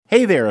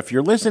Hey there, if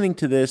you're listening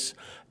to this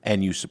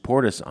and you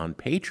support us on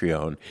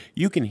Patreon,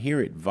 you can hear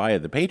it via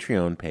the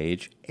Patreon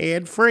page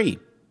ad-free.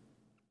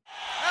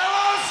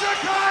 Hello,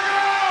 Chicago!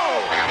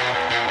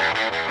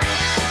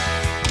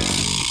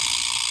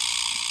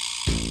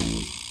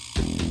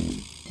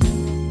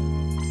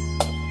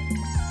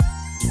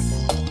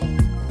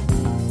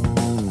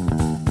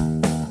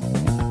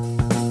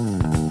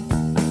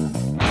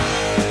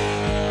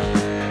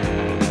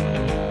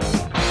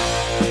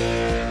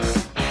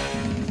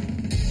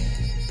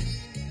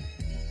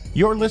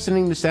 You're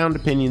listening to Sound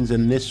Opinions,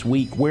 and this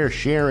week we're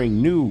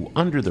sharing new,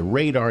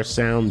 under-the-radar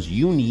sounds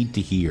you need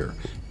to hear.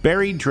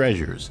 Buried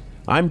Treasures.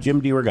 I'm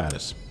Jim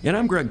DeRogatis. And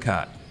I'm Greg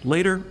Cott.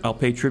 Later, I'll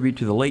pay tribute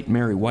to the late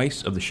Mary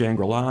Weiss of the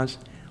Shangri-Las.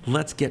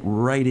 Let's get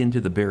right into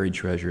the Buried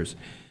Treasures.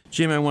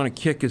 Jim, I want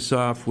to kick us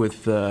off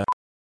with...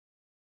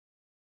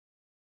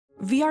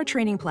 VR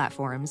training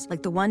platforms,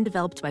 like the one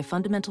developed by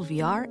Fundamental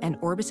VR and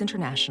Orbis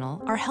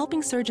International, are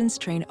helping surgeons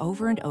train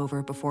over and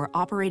over before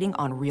operating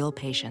on real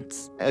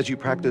patients. As you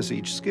practice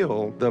each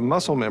skill, the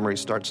muscle memory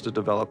starts to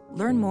develop.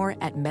 Learn more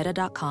at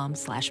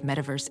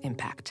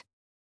meta.com/metaverseimpact.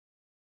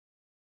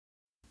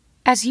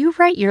 As you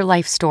write your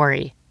life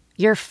story,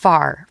 you're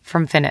far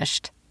from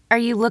finished. Are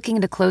you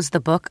looking to close the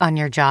book on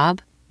your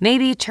job?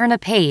 Maybe turn a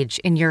page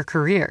in your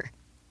career?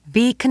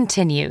 Be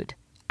continued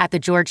at the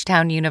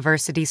Georgetown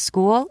University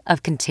School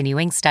of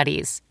Continuing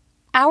Studies.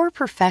 Our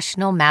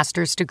professional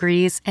master's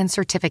degrees and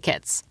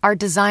certificates are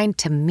designed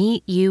to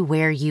meet you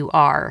where you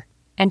are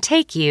and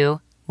take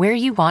you where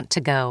you want to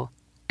go.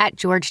 At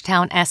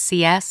Georgetown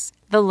SCS,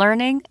 the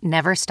learning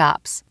never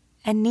stops,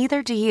 and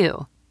neither do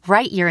you.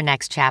 Write your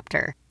next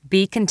chapter.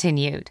 Be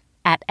continued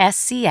at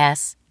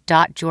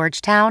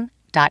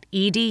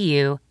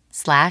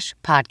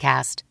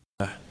scs.georgetown.edu/podcast.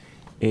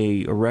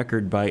 A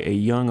record by a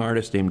young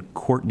artist named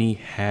Courtney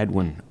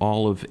Hadwin,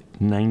 all of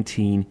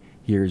 19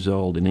 years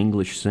old, an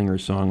English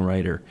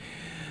singer-songwriter.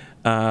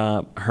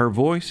 Her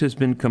voice has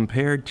been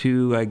compared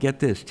to, get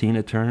this,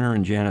 Tina Turner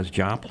and Janis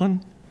Joplin.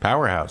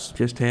 Powerhouse.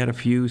 Just had a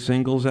few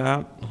singles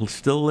out.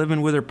 Still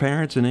living with her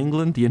parents in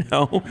England, you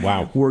know.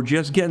 Wow. We're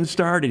just getting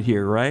started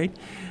here, right?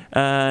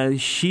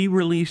 She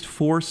released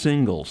 4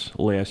 singles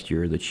last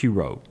year that she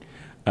wrote.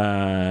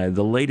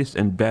 The latest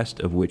and best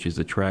of which is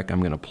the track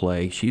I'm going to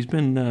play. She's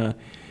been,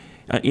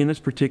 in this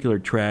particular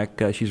track,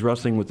 she's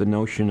wrestling with the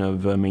notion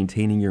of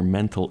maintaining your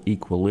mental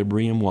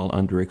equilibrium while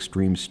under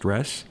extreme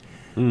stress.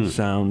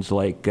 Sounds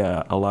like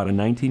a lot of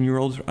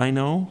 19-year-olds I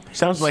know.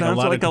 Sounds like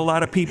a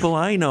lot of people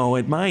I know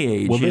at my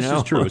age. Well, this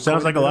is true. It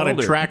sounds like a lot of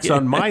older. tracks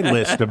on my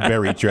list of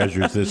buried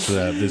treasures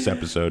this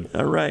episode.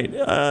 All right.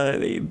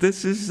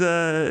 This is,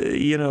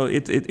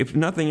 if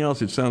nothing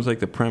else, it sounds like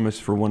the premise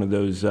for one of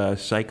those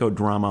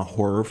psychodrama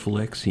horror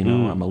flicks. You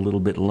know, I'm a little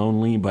bit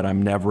lonely, but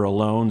I'm never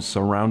alone,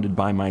 surrounded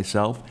by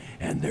myself,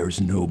 and there's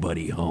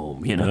nobody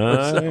home, you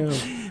know.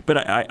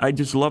 But I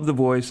just love the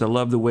voice. I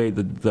love the way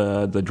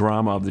the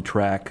drama of the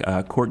track.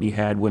 Courtney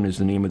Hadwin is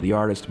the name of the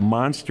artist.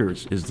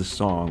 Monsters is the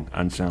song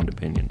on Sound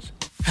Opinions.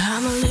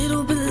 I'm a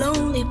little bit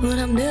lonely, but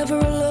I'm never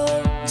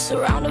alone.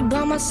 Surrounded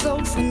by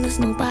myself and there's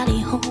nobody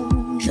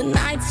home. The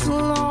nights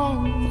are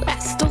long,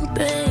 last all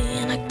day,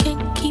 and I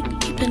can't keep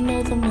keeping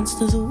all the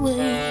monsters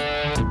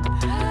away.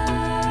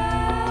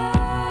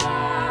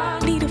 I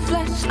need a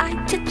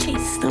flashlight to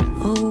chase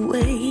them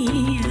away.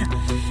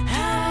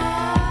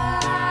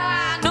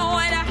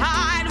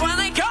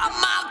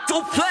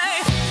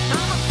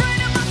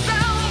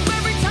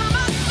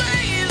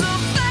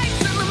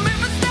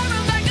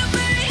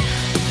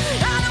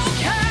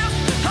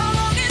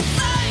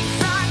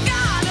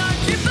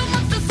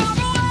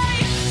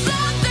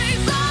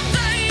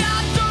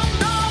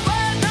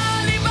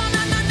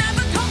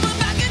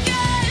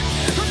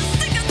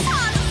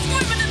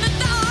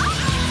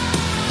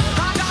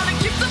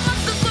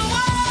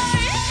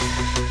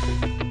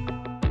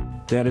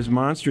 That is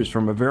Monsters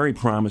from a very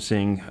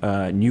promising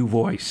new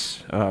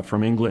voice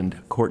from England,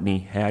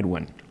 Courtney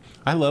Hadwin.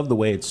 I love the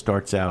way it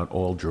starts out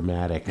all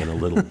dramatic and a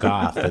little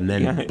goth and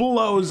then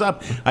blows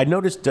up. I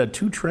noticed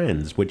 2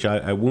 trends, which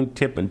I won't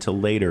tip until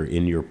later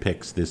in your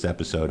picks this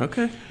episode.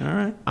 Okay, all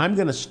right. I'm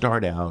going to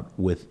start out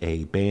with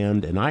a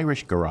band, an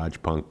Irish garage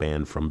punk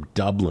band from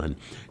Dublin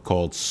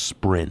called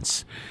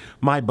Sprints.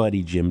 My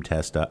buddy Jim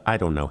Testa, I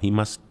don't know, he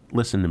must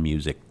listen to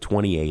music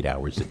 28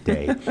 hours a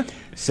day,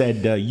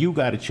 said, you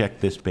got to check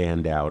this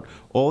band out.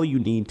 All you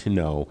need to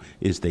know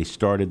is they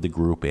started the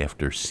group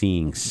after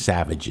seeing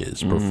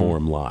Savages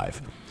perform live.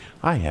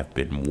 I have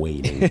been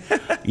waiting,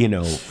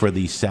 for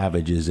the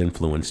Savages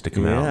influence to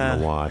come out in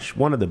the wash.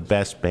 One of the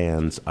best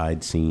bands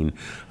I'd seen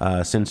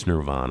since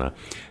Nirvana.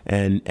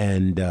 And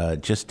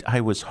just,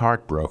 I was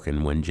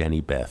heartbroken when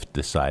Jenny Beth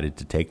decided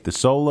to take the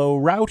solo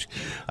route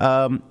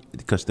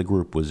because the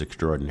group was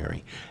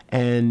extraordinary.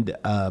 And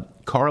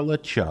Carla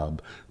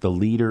Chubb, the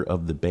leader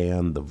of the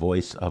band, the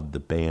voice of the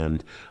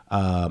band,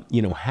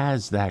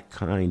 has that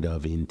kind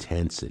of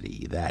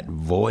intensity, that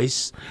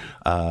voice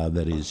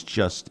that is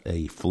just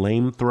a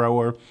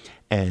flamethrower.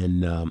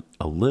 and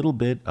a little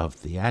bit of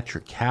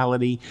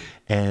theatricality,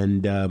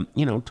 and,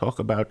 talk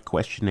about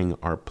questioning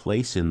our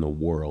place in the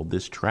world.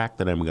 This track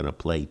that I'm going to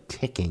play,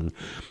 Ticking,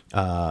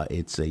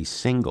 it's a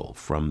single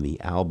from the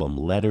album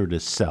Letter to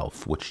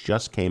Self, which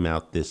just came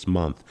out this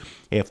month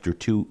after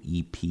 2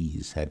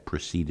 EPs had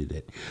preceded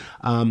it.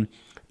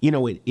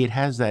 It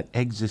has that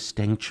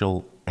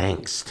existential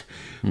angst.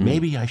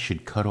 Maybe I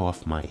should cut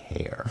off my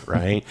hair,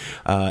 right?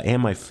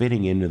 Am I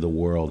fitting into the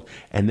world?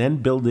 And then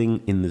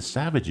building in the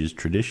Savages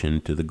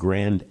tradition to the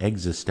grand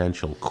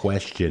existential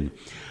question,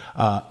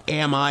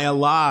 am I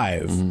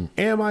alive?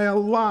 Am I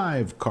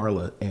alive?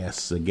 Carla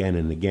asks again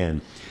and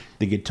again.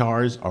 The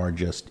guitars are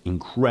just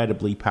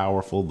incredibly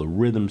powerful. The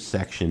rhythm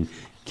section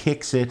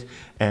kicks it,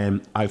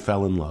 and I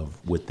fell in love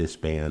with this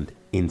band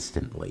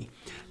instantly.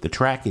 The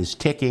track is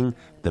Ticking.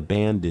 The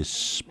band is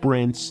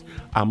Sprints.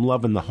 I'm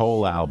loving the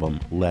whole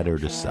album, Letter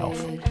to Self.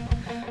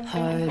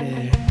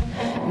 Harder,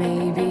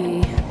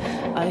 maybe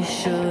I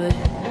should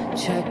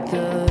check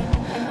the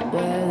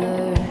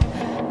weather.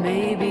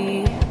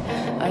 Maybe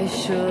I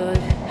should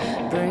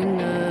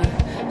bring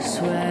a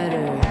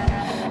sweater.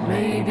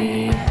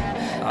 Maybe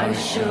I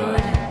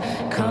should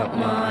cut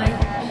my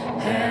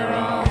hair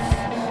off.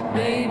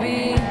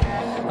 Maybe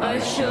I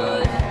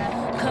should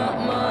cut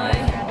my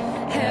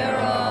hair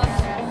off.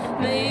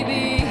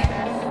 Maybe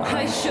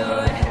I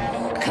should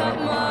cut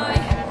my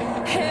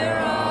hair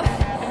off.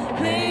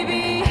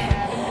 Maybe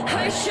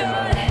I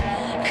should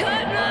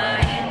cut my.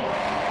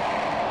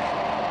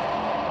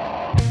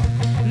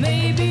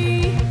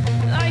 Maybe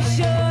I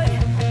should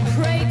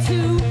pray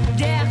to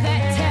der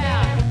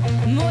Retter,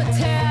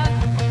 Mutter,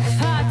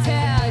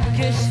 Vater,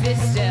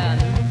 Geschwistern.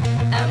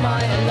 Am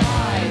I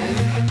alive?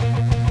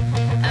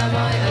 Am I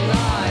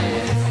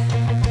alive?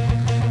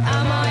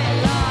 Am I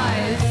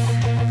alive?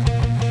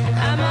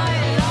 Am I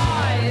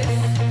alive?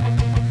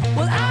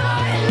 Well, am I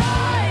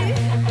alive?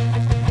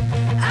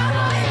 Am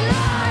I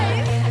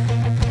alive?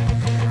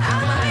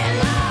 Am I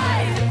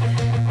alive?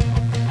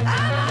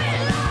 Am I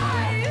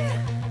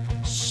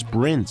alive?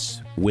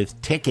 Sprints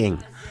with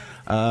Ticking.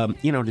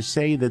 To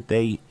say that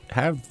they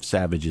have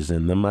Savages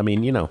in them,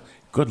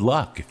 good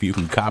luck if you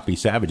can copy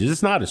Savages.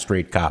 It's not a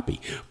straight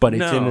copy, but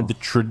it's in the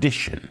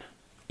tradition.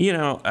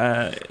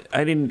 I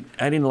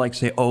didn't like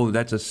say, oh,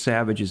 that's a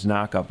Savages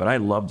knockoff, but I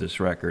love this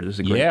record. This is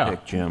a great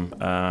pick, Jim.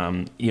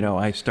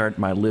 I start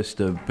my list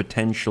of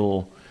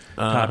potential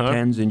top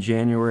tens in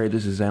January.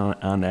 This is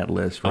on that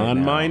list right now.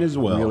 On mine as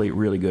well. Really,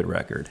 really good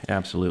record.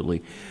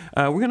 Absolutely.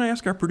 We're going to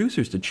ask our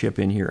producers to chip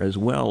in here as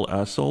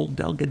well. Sol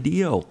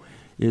Delgadillo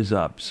is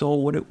up.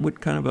 Sol,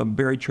 what kind of a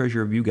buried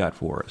treasure have you got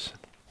for us?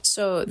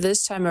 So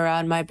this time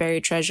around, my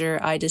buried treasure,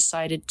 I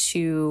decided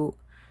to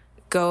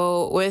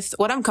go with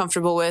what I'm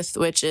comfortable with,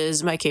 which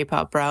is my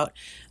K-pop route.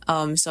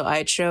 So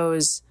I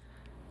chose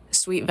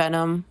Sweet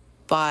Venom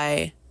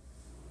by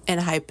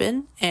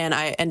Enhypen, and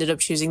I ended up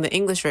choosing the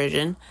English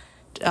version.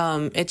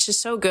 It's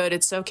just so good.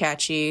 It's so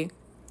catchy.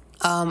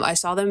 I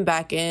saw them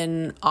back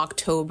in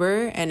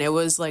October, and it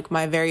was like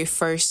my very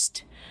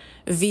first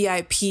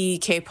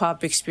VIP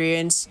K-pop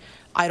experience.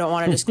 I don't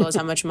want to disclose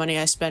how much money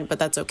I spent, but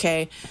that's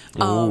okay.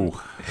 And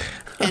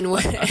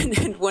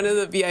one of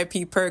the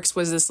VIP perks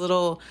was this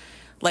little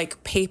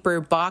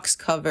paper box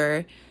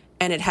cover,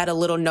 and it had a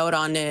little note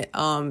on it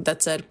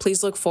that said,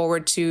 please look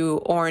forward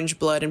to Orange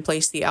Blood and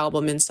place the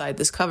album inside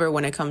this cover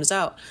when it comes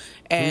out.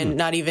 And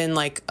not even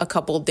a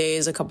couple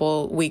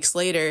weeks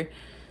later,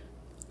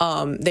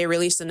 they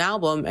released an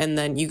album, and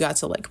then you got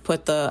to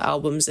put the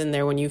albums in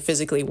there when you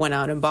physically went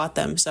out and bought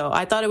them. So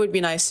I thought it would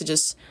be nice to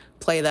just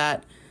play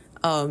that.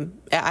 I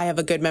have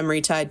a good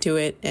memory tied to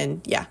it,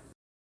 and yeah.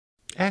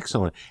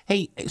 Excellent.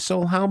 Hey,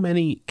 so how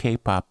many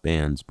K-pop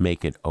bands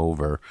make it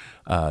over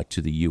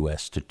to the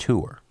U.S. to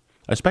tour,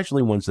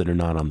 especially ones that are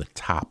not on the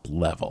top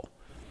level?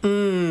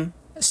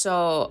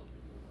 So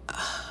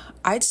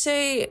I'd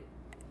say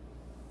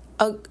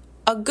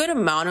a good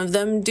amount of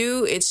them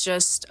do. It's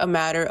just a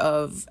matter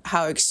of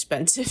how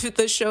expensive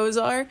the shows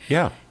are.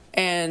 Yeah.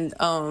 And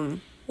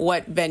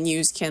what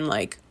venues can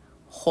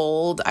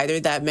hold either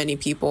that many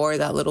people or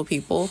that little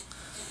people.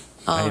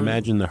 I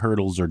imagine the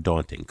hurdles are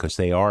daunting because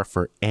they are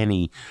for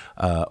any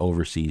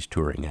overseas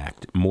touring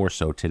act, more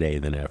so today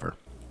than ever.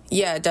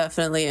 Yeah,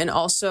 definitely. And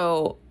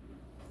also,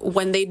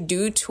 when they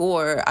do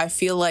tour, I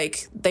feel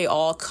like they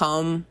all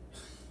come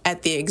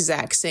at the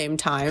exact same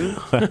time.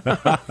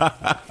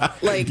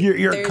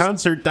 Your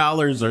concert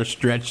dollars are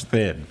stretched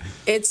thin.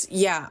 It's,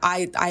 yeah,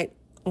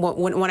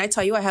 when I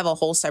tell you I have a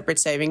whole separate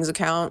savings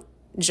account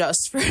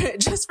just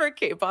for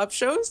K-pop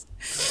shows.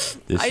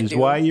 This is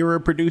why you're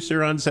a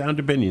producer on Sound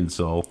Opinion,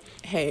 Soul.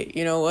 Hey,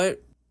 you know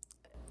what?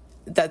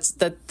 That's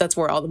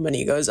where all the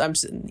money goes.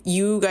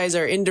 You guys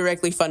are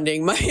indirectly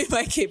funding my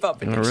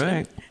K-pop addiction. All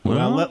right.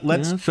 Well,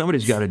 let's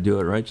somebody's got to do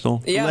it, right,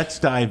 Soul? Yeah. Let's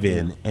dive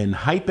in.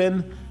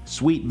 Enhypen,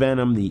 Sweet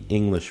Venom, the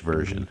English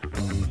version.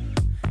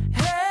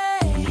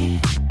 Hey,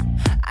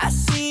 I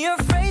see your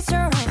face,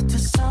 you're up to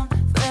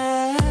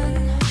something.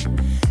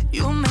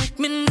 You make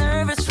me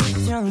nervous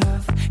with your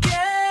love.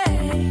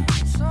 Yeah,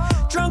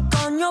 drunk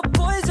on your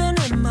poison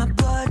in my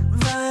blood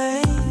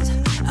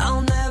veins.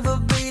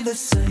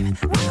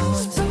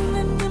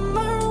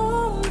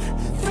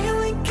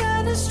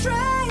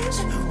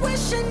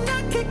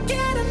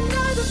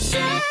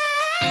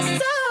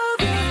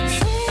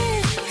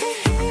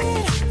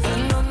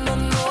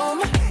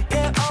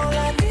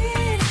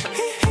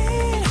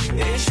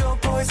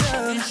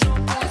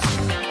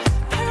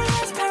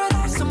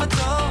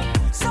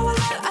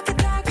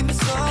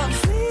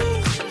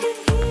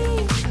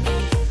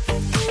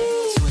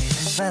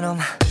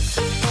 venom.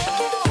 Sweet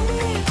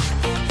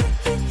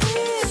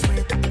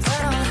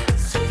venom.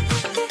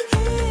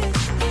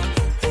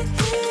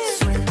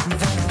 Sweet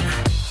venom.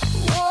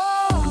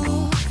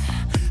 Whoa,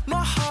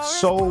 my heart.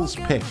 Soul's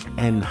Pick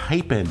and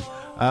Hypin'.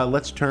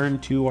 Let's turn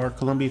to our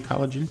Columbia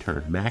College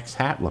intern, Max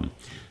Hatlam.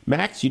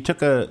 Max, you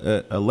took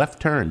a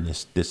left turn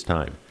this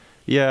time.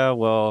 Yeah,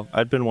 well,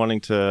 I'd been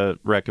wanting to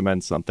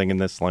recommend something in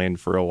this lane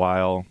for a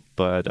while,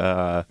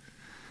 but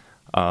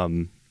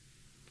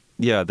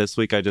this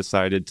week I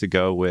decided to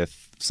go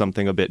with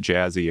something a bit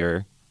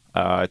jazzier.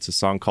 It's a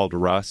song called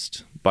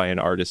Rust by an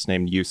artist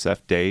named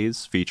Yusef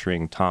Days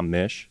featuring Tom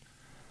Misch.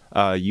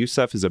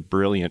 Yusef is a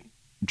brilliant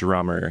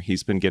drummer.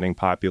 He's been getting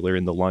popular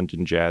in the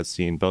London jazz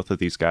scene. Both of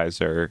these guys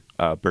are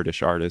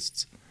British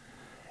artists.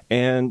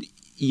 And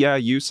yeah,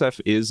 Yusef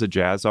is a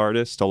jazz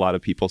artist. A lot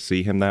of people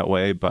see him that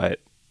way,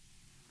 but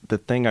the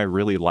thing I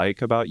really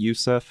like about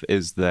Yusef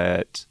is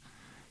that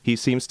he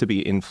seems to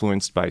be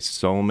influenced by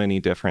so many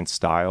different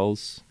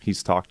styles.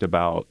 He's talked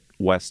about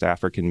West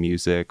African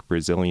music,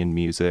 Brazilian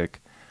music.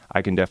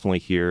 I can definitely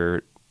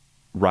hear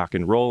rock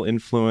and roll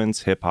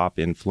influence, hip hop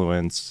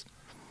influence.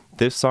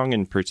 This song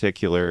in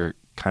particular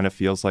kind of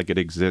feels like it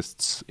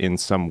exists in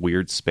some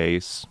weird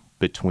space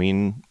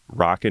between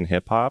rock and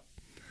hip hop.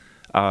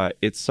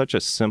 It's such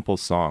a simple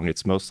song.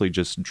 It's mostly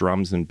just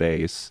drums and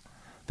bass.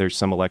 There's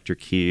some electric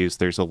keys.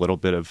 There's a little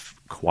bit of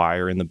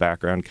choir in the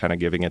background, kind of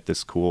giving it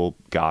this cool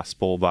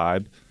gospel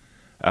vibe.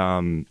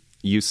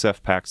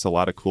 Yusef packs a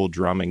lot of cool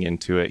drumming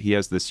into it. He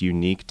has this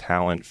unique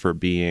talent for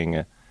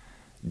being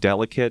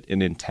delicate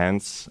and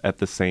intense at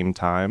the same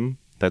time.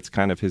 That's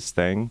kind of his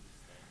thing.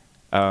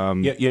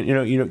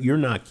 You're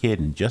not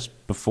kidding.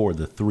 Just before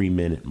the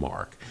 3-minute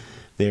mark,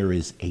 there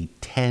is a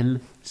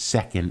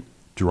 10-second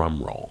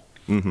drum roll.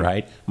 Mm-hmm.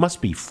 Right? Must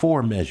be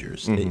 4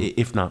 measures,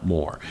 if not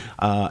more.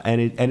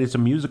 And it's a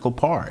musical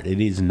part. It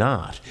is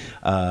not,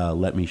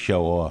 let me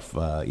show off,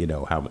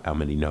 how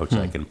many notes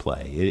I can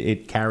play.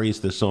 It carries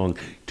the song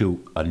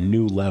to a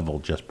new level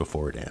just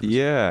before it ends.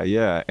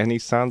 Yeah. And he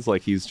sounds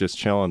like he's just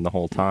chilling the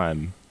whole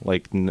time.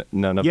 Like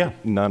none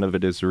of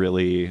it is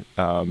really...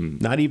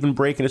 not even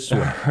breaking a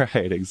sweat.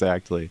 Right,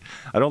 exactly.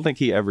 I don't think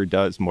he ever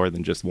does more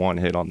than just one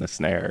hit on the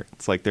snare.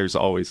 It's like there's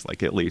always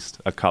like at least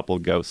a couple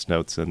ghost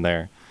notes in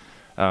there.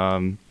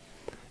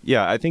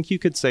 I think you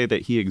could say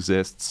that he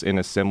exists in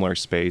a similar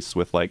space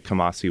with like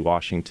Kamasi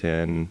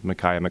Washington,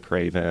 Micaiah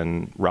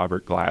McCraven,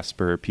 Robert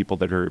Glasper, people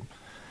that are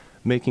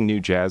making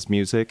new jazz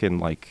music, and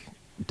like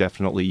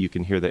definitely you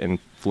can hear the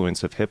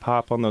influence of hip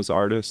hop on those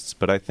artists.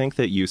 But I think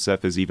that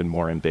Yusef is even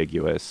more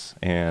ambiguous,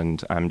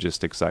 and I'm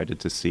just excited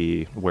to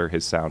see where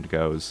his sound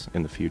goes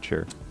in the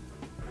future.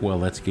 Well,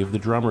 let's give the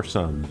drummer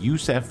some.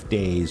 Yusef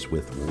Days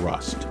with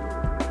Rust.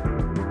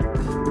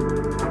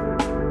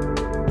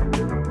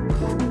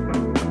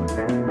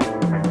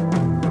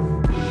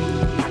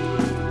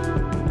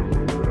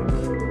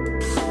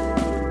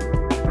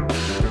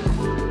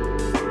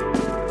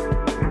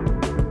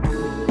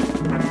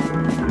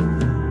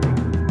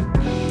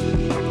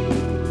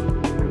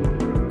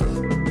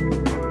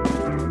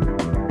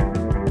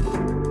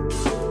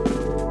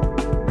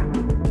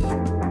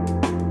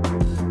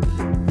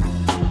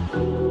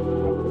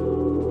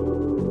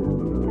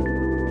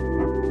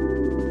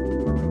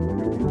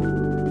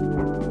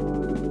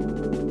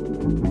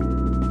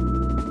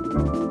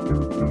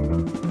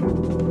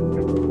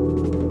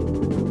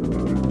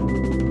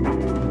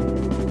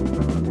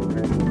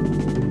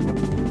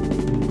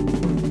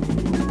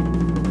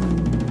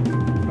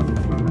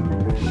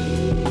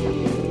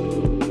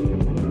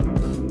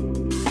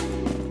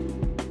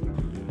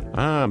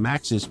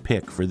 Max's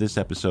pick for this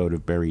episode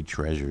of Buried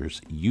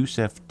Treasures,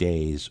 Yusef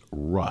Days,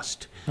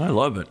 Rust. I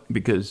love it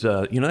because,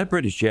 that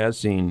British jazz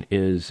scene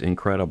is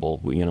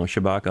incredible.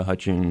 Shabaka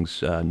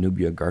Hutchings,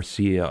 Nubia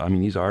Garcia. I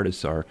mean, these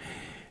artists are...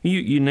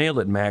 You nailed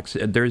it, Max.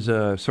 There's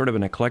a sort of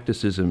an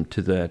eclecticism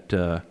to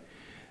that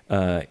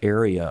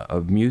area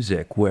of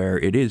music where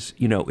it is,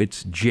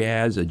 it's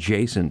jazz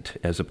adjacent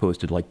as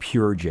opposed to like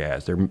pure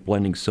jazz. They're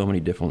blending so many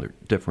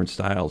different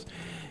styles.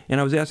 And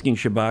I was asking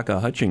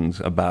Shabaka Hutchings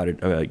about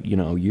it,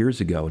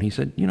 years ago, and he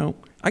said,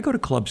 I go to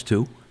clubs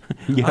too.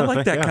 I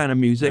like that kind of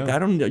music. Yeah. I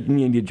don't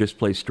need to just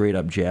play straight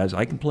up jazz.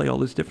 I can play all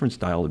this different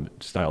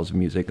styles of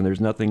music, and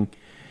there's nothing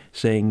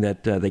saying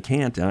that they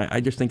can't. And I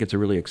just think it's a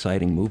really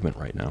exciting movement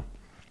right now.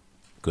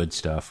 Good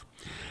stuff.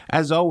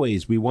 As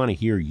always, we want to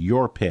hear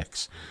your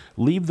picks.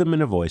 Leave them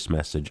in a voice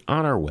message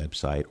on our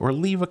website or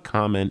leave a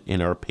comment in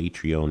our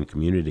Patreon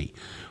community.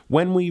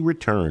 When we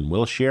return,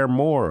 we'll share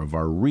more of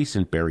our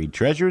recent buried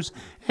treasures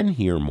and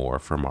hear more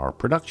from our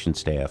production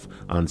staff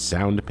on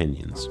Sound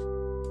Opinions.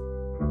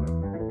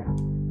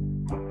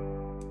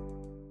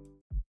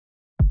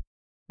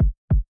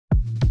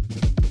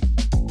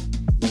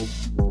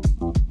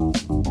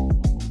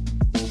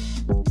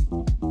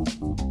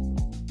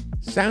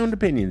 Sound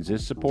Opinions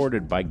is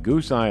supported by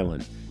Goose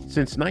Island.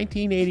 Since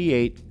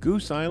 1988,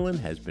 Goose Island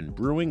has been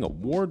brewing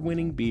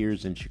award-winning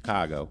beers in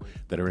Chicago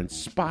that are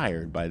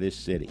inspired by this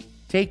city.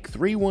 Take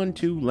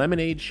 312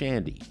 Lemonade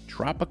Shandy,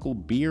 Tropical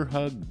Beer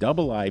Hug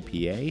Double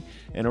IPA,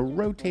 and a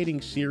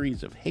rotating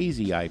series of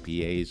hazy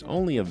IPAs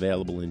only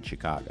available in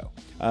Chicago.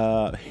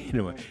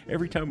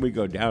 Every time we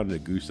go down to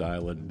Goose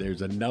Island,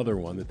 there's another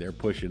one that they're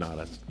pushing on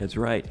us. That's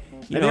right.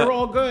 They're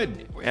all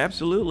good.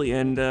 Absolutely.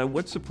 And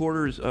what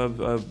supporters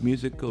of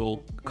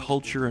musical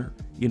culture,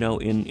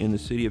 in the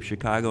city of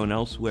Chicago and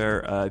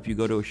elsewhere, if you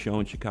go to a show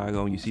in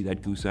Chicago and you see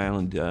that Goose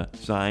Island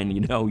sign,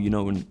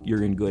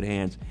 you're in good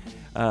hands.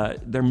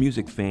 They're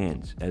music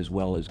fans as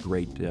well as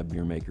great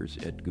beer makers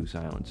at Goose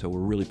Island. So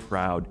we're really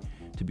proud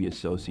to be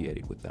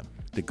associated with them.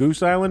 The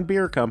Goose Island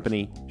Beer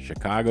Company,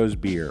 Chicago's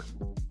beer.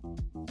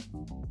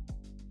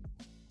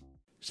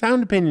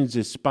 Sound Opinions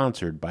is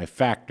sponsored by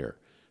Factor.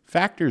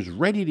 Factor's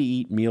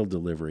ready-to-eat meal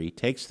delivery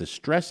takes the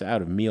stress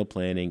out of meal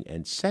planning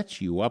and sets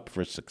you up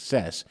for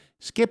success.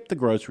 Skip the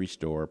grocery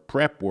store,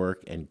 prep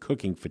work, and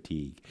cooking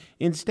fatigue.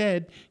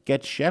 Instead,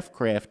 get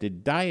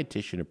chef-crafted,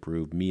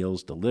 dietitian-approved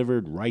meals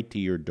delivered right to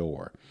your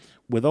door.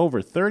 With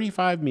over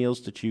 35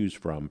 meals to choose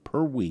from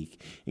per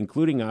week,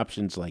 including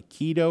options like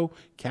keto,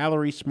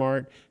 calorie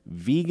smart,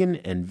 vegan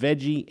and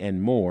veggie,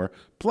 and more,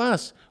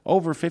 plus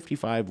over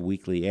 55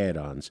 weekly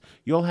add-ons,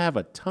 you'll have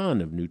a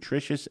ton of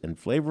nutritious and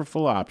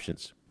flavorful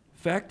options.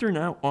 Factor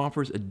now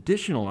offers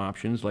additional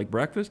options like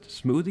breakfast,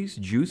 smoothies,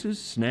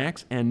 juices,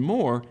 snacks, and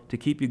more to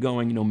keep you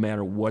going no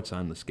matter what's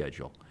on the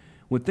schedule.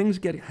 When things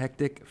get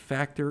hectic,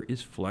 Factor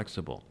is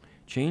flexible.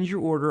 Change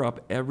your order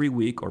up every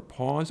week or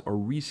pause or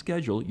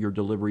reschedule your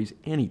deliveries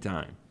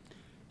anytime.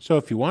 So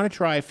if you want to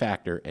try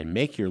Factor and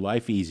make your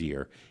life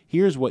easier,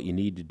 here's what you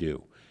need to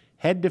do.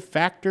 Head to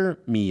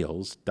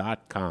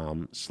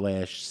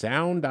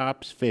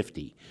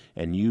factormeals.com/soundops50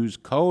 and use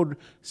code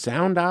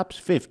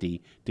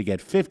soundops50 to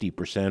get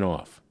 50%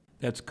 off.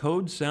 That's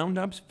code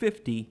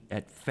soundops50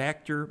 at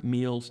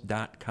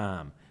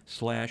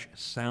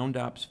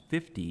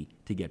factormeals.com/soundops50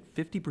 to get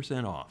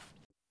 50% off.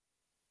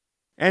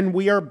 And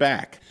we are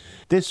back.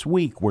 This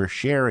week we're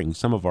sharing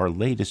some of our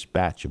latest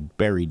batch of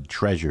buried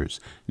treasures.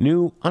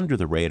 New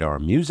under-the-radar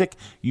music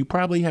you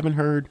probably haven't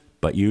heard,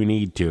 but you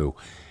need to.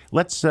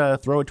 Let's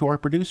throw it to our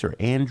producer,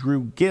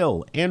 Andrew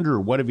Gill. Andrew,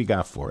 what have you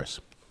got for us?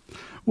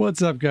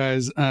 What's up,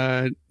 guys?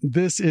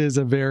 This is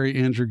a very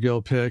Andrew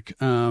Gill pick.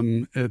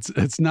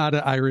 It's not an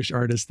Irish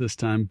artist this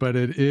time, but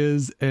it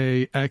is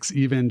a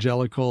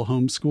ex-evangelical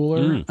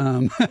homeschooler.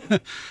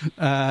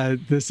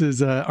 This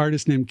is an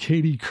artist named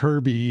Katie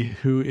Kirby,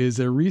 who is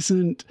a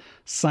recent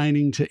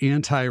signing to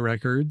Anti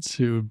Records,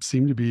 who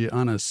seem to be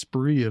on a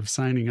spree of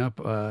signing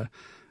up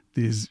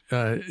these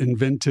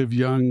inventive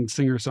young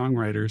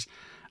singer-songwriters.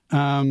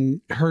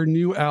 Her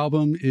new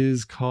album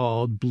is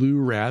called Blue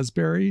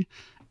Raspberry,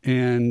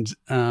 and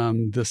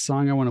the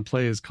song I want to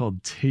play is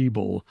called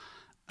Table.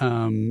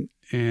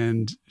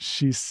 And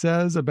she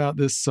says about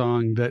this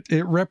song that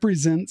it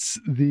represents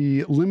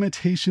the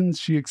limitations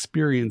she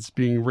experienced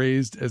being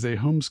raised as a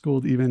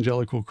homeschooled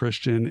evangelical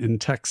Christian in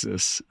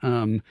Texas.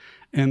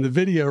 And the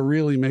video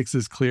really makes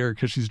this clear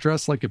because she's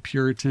dressed like a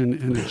Puritan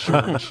in a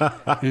church.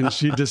 And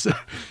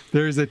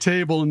there's a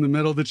table in the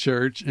middle of the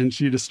church, and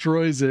she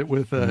destroys it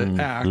with an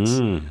axe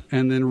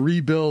and then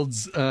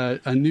rebuilds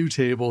a new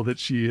table that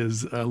she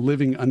is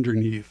living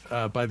underneath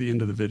by the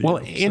end of the video.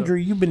 Well, Andrew,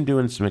 you've been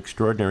doing some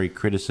extraordinary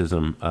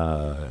criticism,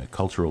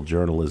 cultural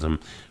journalism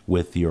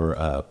with your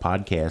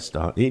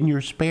podcast in your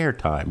spare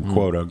time,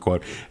 quote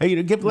unquote.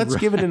 Hey, let's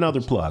give it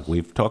another plug.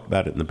 We've talked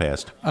about it in the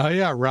past.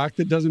 Yeah, Rock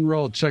That Doesn't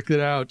Roll. Check it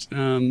out.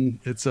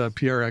 It's a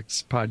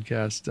PRX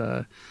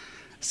podcast.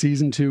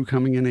 Season 2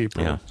 coming in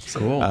April. Yeah,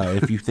 cool.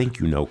 If you think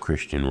you know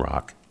Christian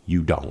rock,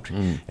 you don't.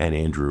 And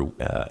Andrew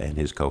and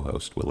his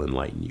co-host will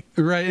enlighten you.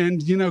 Right.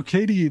 And,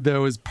 Katie,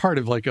 though, is part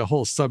of like a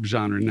whole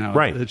subgenre now.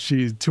 Right. That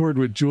she toured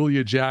with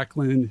Julia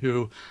Jacklin,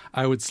 who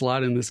I would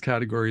slot in this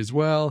category as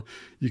well.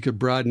 You could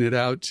broaden it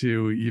out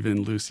to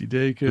even Lucy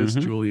Dacus,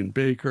 Julian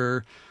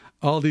Baker,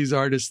 all these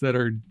artists that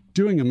are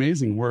doing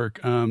amazing work.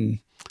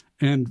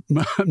 And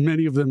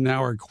many of them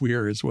now are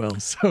queer as well.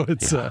 So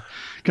it's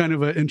kind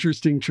of an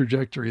interesting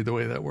trajectory, the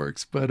way that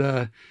works.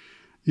 But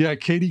yeah,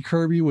 Katie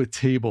Kirby with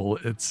Table.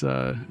 It's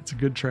a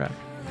good track.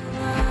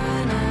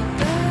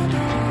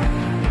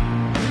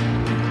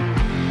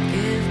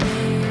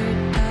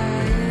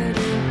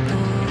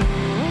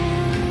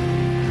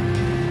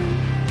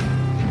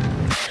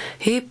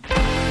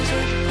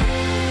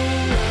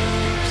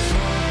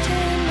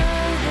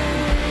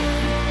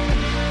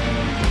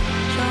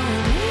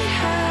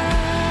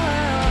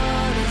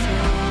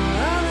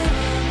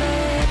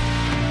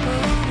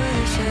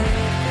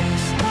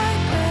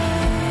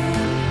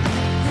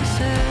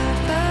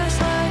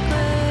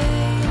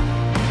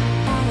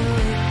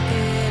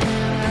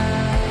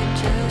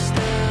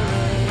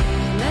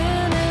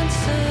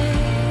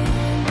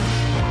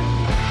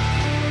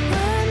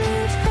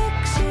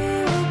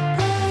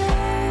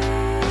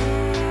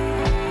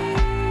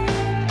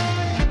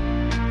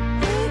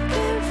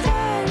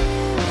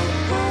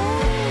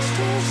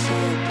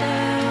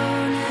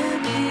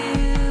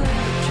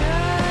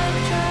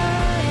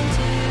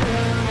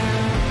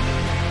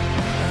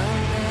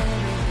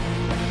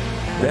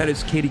 That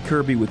is Katie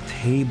Kirby with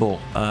Table.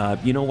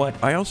 You know what?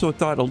 I also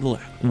thought a little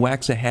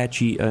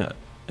Waxahachie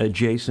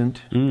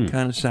adjacent kind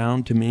of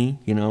sound to me.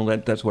 You know,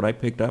 that's what I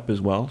picked up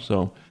as well.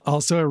 So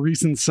Also a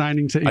recent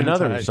signing to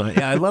another song.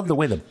 Yeah, I love the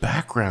way the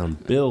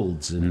background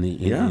builds in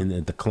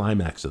the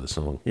climax of the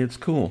song. It's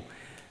cool.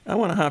 I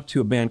want to hop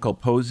to a band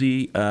called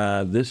Posey.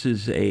 This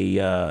is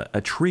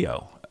a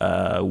trio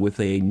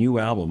with a new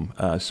album,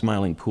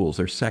 Smiling Pools,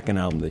 their second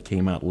album that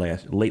came out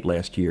late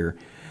last year.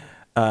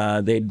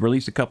 They'd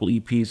released a couple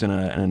EPs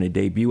and a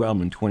debut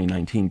album in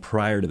 2019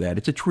 prior to that.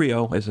 It's a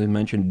trio, as I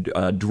mentioned,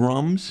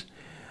 drums,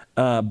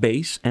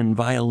 bass, and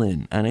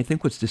violin. And I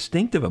think what's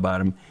distinctive about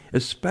them,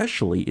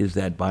 especially, is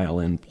that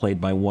violin played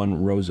by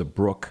one Rosa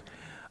Brooke.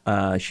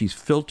 She's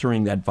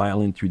filtering that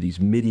violin through these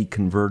MIDI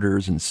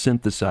converters and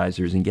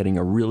synthesizers and getting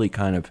a really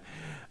kind of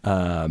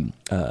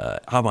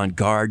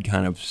avant-garde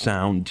kind of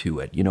sound to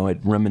it. You know, it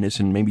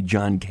reminiscent maybe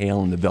John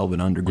Cale and the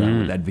Velvet Underground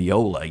with that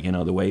viola, you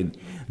know, the way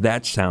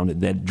that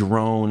sounded, that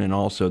drone, and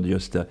also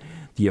just the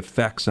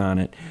effects on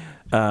it.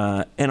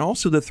 And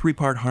also the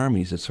three-part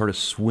harmonies that sort of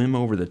swim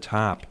over the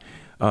top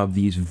of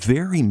these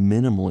very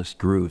minimalist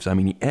grooves. I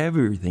mean,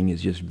 everything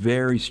is just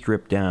very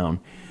stripped down.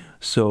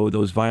 So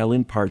those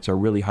violin parts are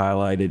really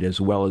highlighted, as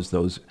well as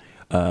those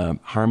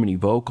harmony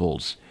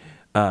vocals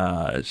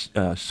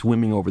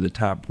swimming over the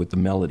top with the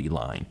melody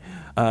line.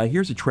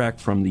 Here's a track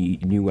from the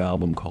new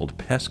album called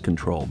Pest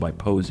Control by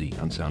Posey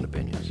on Sound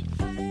Opinions.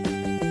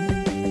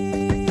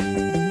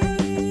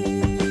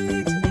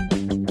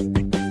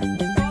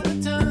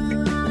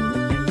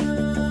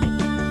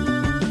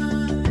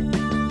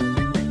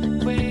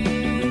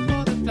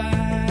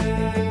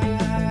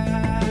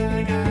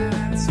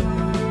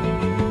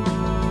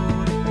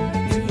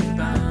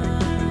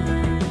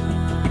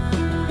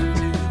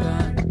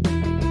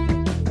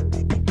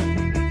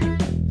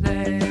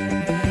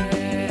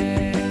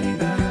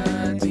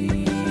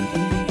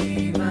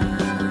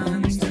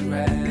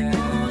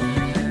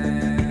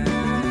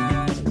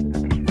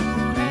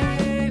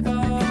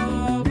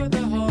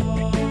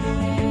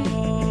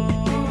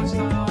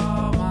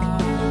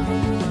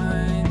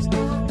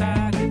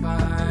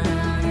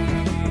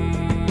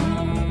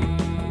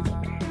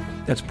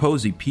 That's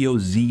Posey,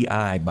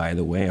 P-O-Z-I, by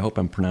the way. I hope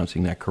I'm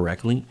pronouncing that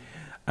correctly.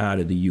 Out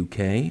of the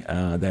UK.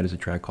 That is a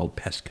track called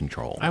Pest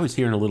Control. I was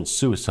hearing a little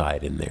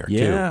Suicide in there, too.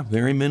 Yeah,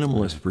 very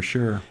minimalist for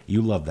sure.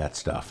 You love that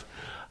stuff.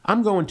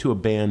 I'm going to a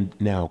band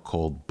now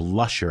called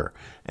Blusher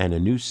and a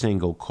new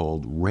single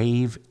called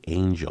Rave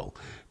Angel.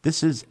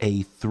 This is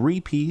a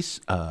three-piece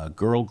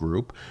girl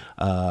group.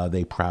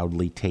 They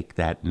proudly take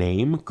that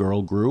name,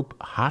 girl group.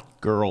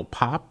 Hot girl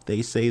pop,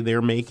 they say they're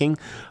making.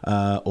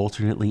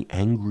 Alternately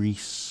angry,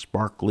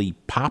 sparkly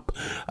pop.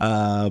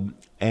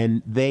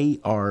 And they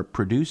are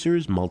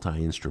producers,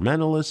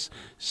 multi-instrumentalists,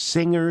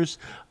 singers.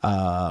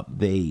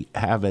 They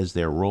have as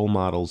their role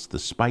models the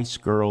Spice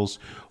Girls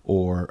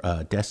or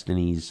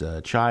Destiny's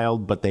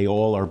Child, but they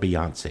all are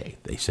Beyonce,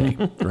 they say,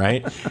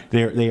 right?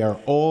 They are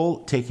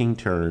all taking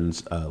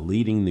turns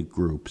leading the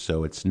group,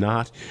 so it's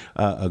not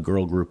a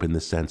girl group in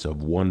the sense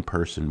of one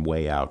person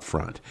way out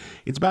front.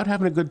 It's about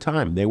having a good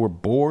time. They were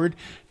bored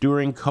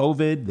during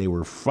COVID. They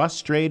were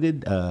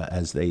frustrated.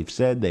 As they've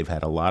said, they've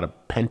had a lot of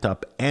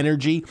pent-up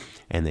energy,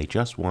 and they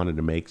just wanted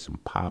to make some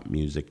pop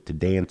music to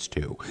dance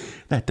to.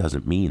 That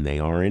doesn't mean they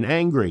aren't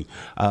angry.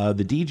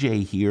 The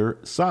DJ here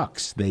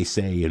sucks, they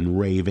say in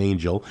Rave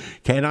Angel.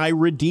 Can I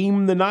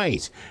redeem the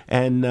night?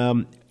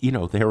 And, you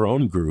know, their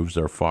own grooves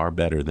are far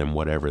better than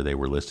whatever they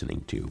were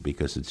listening to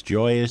because it's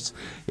joyous,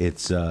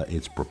 it's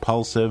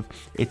propulsive,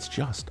 it's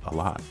just a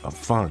lot of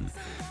fun.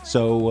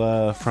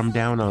 So from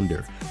Down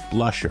Under,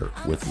 Blusher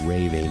with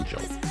Rave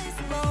Angel.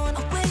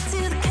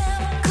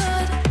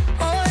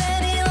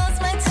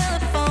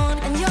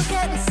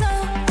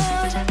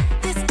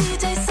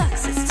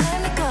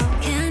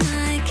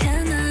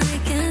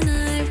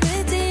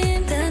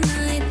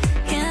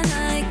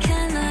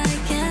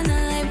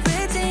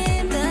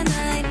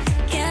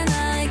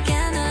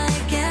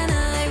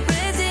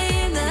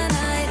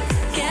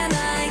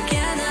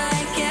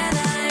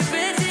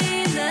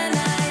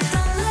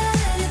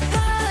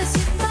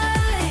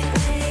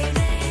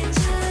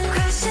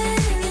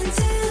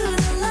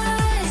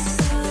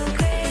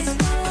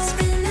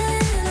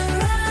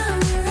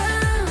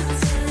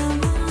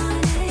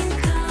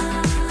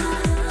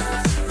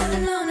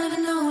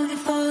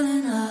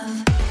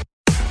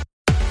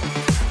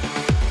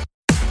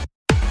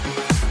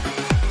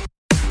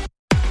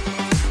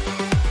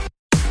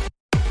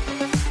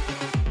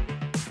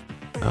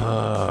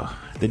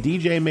 The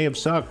DJ may have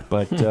sucked,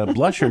 but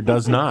Blusher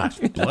does not.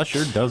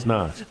 Blusher does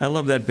not. I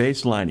love that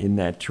bass line in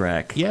that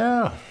track.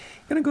 Yeah.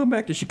 Going to go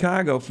back to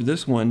Chicago for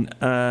this one.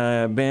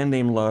 A band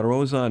named La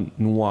Rosa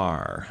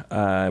Noire.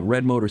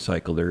 Red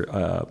Motorcycle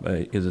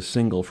is a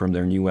single from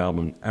their new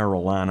album,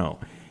 Arellano.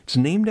 It's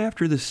named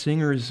after the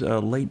singer's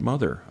late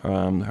mother.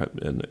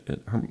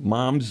 Her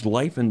mom's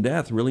life and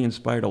death really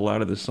inspired a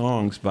lot of the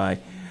songs by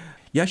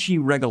Yashi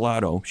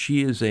Regalado.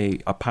 She is a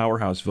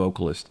powerhouse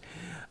vocalist.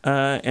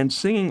 and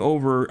singing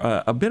over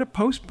a bit of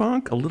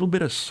post-punk, a little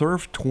bit of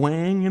surf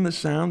twang in the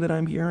sound that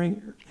I'm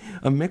hearing,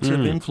 a mix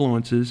of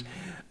influences.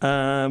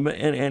 And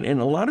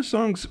a lot of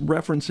songs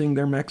referencing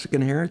their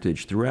Mexican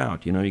heritage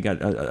throughout. You know, you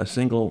got a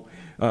single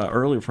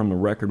earlier from the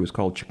record was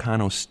called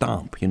Chicano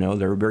Stomp. You know,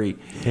 they're very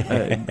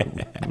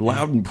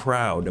loud and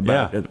proud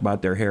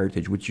about their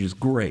heritage, which is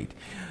great.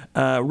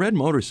 Red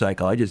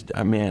Motorcycle, I just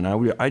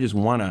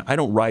want to, I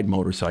don't ride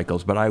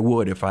motorcycles, but I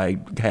would if I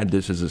had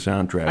this as a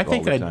soundtrack. I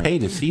think I'd pay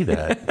to see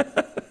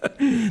that.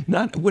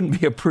 It wouldn't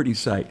be a pretty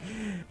sight.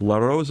 La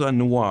Rosa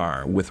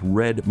Noir with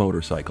Red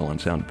Motorcycle on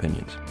Sound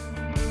Opinions.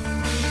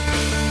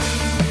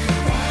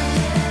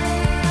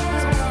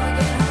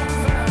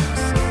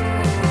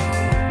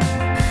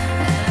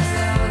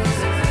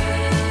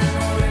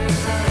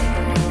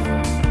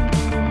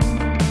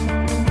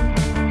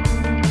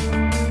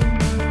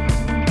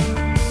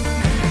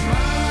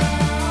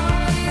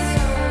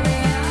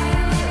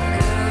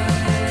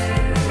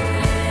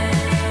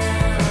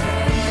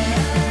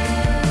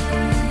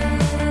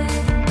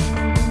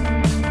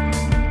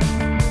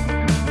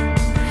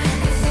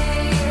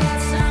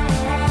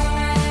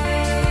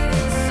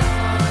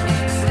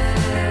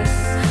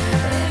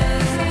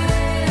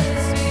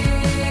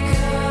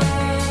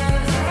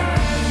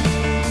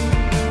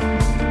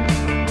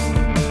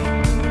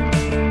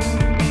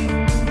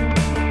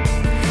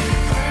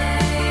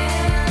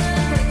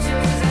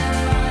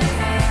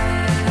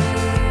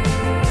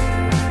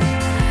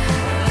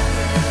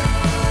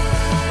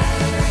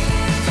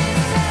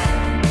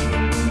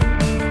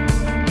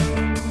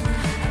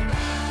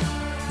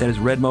 That is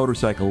Red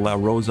Motorcycle, La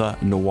Rosa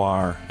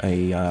Noir,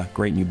 a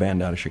great new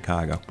band out of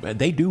Chicago.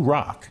 They do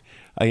rock.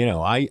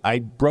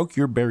 I broke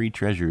your buried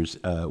treasures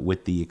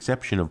with the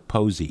exception of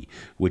Posey,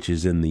 which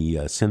is in the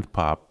synth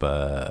pop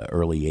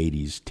early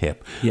 '80s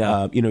tip.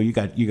 Yeah, you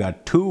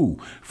got two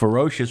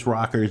ferocious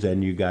rockers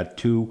and you got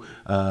two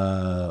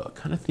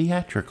kind of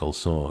theatrical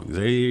songs.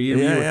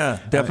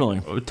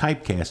 Definitely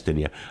typecasting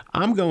you.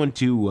 I'm going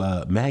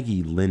to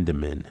Maggie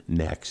Lindemann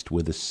next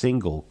with a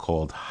single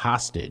called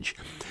 "Hostage."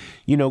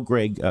 You know,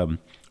 Greg,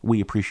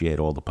 we appreciate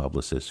all the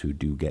publicists who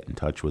do get in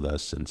touch with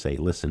us and say,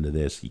 listen to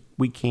this.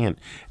 We can't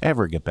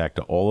ever get back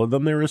to all of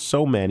them. There are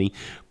so many.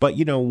 But,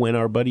 when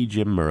our buddy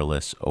Jim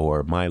Merlis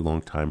or my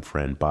longtime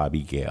friend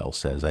Bobby Gale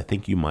says, I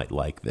think you might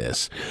like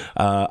this,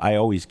 I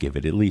always give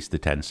it at least the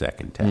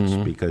 10-second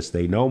test because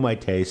they know my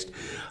taste.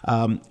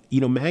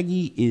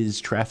 Maggie is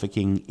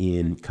trafficking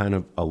in kind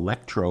of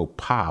electro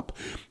pop,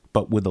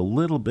 but with a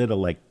little bit of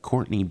like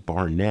Courtney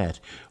Barnett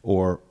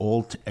or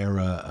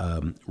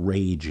alt-era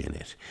rage in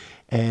it.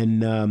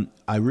 And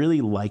I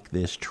really like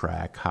this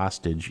track,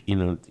 Hostage.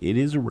 It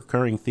is a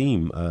recurring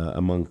theme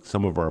among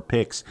some of our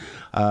picks.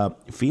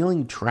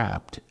 Feeling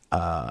trapped,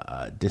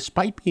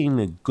 despite being in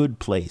a good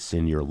place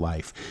in your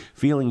life,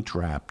 feeling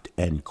trapped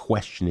and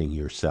questioning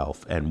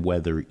yourself and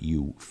whether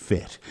you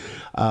fit.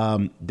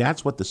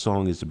 That's what the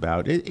song is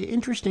about.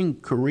 Interesting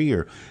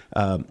career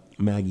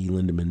Maggie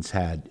Lindemann's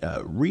had.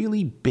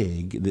 Really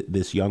big,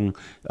 this young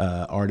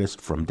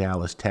artist from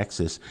Dallas,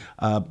 Texas,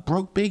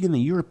 broke big in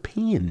the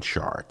European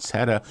charts,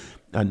 had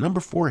a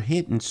number 4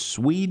 hit in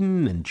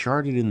Sweden and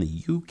charted in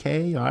the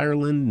UK,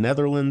 Ireland,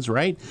 Netherlands,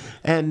 right?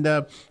 And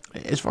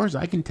as far as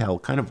I can tell,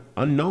 kind of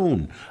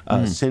unknown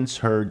since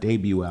her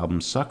debut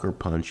album, Sucker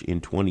Punch, in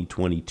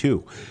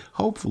 2022.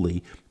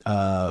 Hopefully,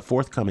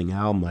 forthcoming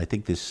album, I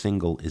think this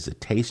single is a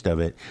taste of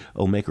it,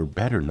 will make her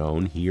better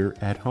known here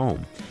at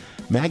home.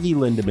 Maggie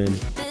Lindemann,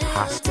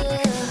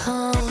 Hostage.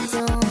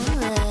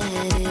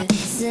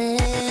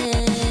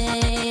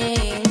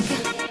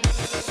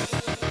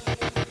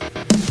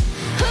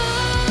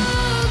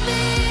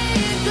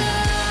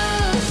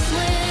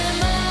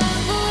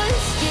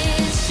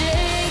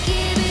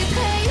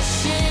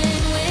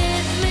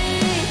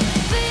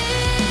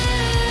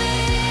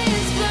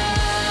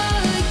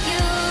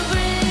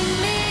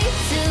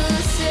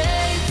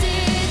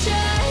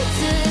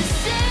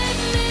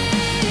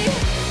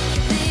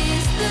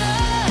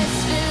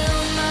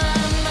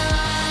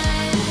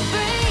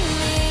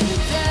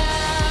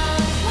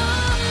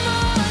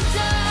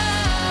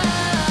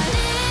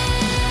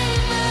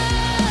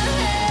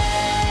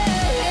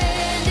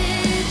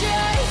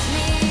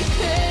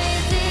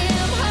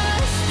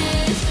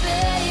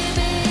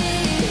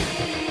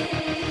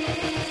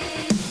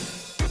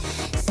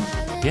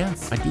 Yeah,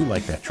 I do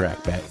like that track,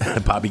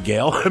 Bobby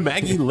Gale.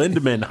 Maggie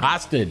Lindemann,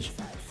 Hostage.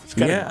 It's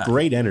got a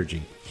great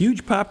energy.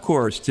 Huge pop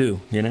chorus, too,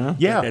 Yeah.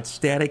 That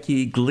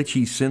staticky,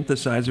 glitchy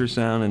synthesizer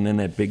sound, and then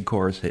that big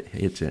chorus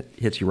hits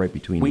you right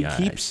between the eyes.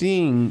 We keep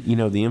seeing,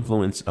 the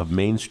influence of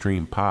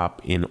mainstream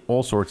pop in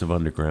all sorts of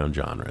underground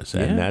genres,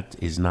 and that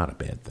is not a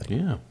bad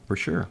thing. Yeah, for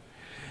sure.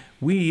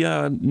 We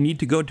need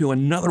to go to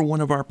another one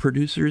of our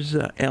producers.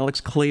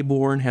 Alex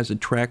Claiborne has a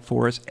track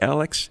for us.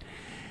 Alex,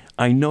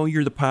 I know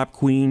you're the pop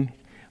queen.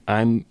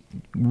 I'm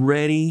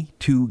ready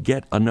to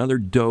get another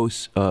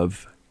dose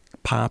of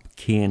pop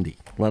candy.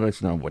 Let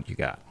us know what you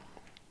got.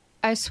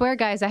 I swear,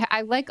 guys,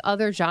 I like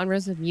other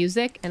genres of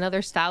music and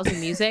other styles of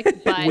music,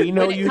 but we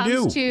know when it you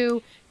comes do.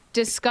 to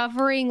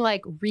discovering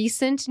like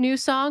recent new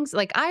songs.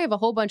 Like I have a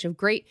whole bunch of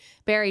great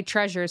buried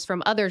treasures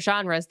from other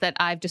genres that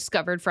I've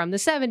discovered from the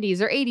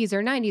 70s or 80s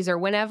or 90s or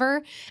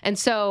whenever. And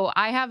so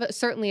I have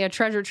certainly a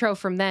treasure trove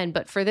from then,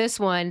 but for this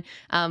one,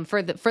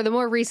 for the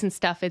more recent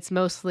stuff, it's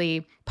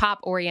mostly pop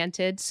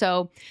oriented.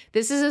 So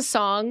this is a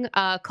song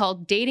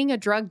called Dating a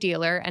Drug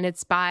Dealer, and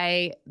it's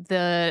by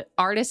the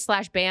artist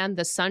 / band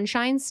The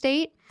Sunshine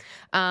State.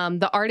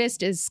 The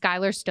artist is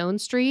Skylar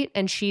Stonestreet,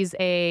 and she's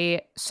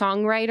a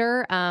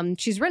songwriter.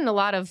 She's written a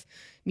lot of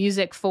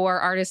music for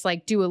artists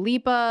like Dua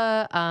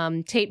Lipa,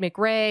 Tate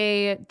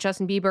McRae,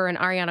 Justin Bieber, and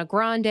Ariana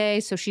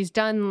Grande. So she's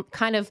done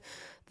kind of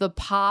the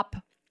pop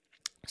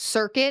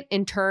circuit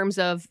in terms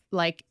of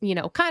like, you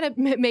know, kind of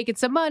making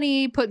some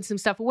money, putting some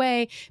stuff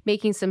away,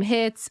 making some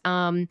hits.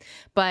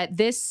 But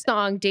this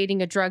song,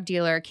 Dating a Drug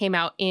Dealer, came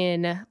out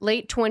in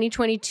late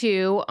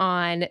 2022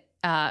 on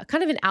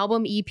kind of an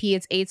album EP.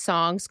 It's 8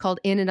 songs called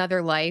In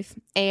Another Life.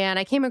 And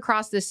I came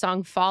across this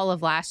song fall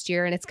of last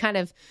year, and it's kind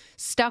of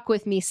stuck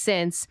with me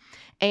since.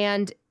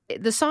 And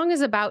the song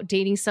is about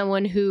dating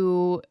someone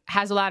who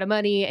has a lot of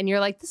money, and you're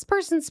like, this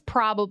person's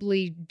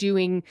probably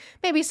doing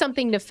maybe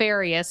something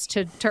nefarious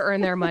to earn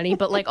their money,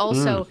 but like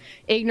also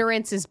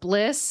ignorance is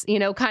bliss, you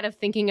know, kind of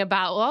thinking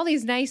about all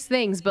these nice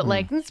things, but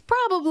like it's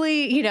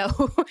probably, you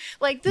know,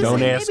 like this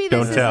don't ask, maybe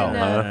don't this tell,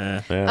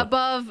 isn't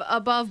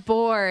above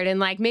board, and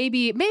like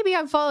maybe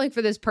I'm falling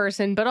for this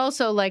person, but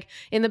also like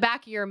in the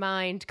back of your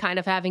mind kind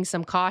of having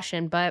some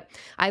caution. But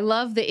I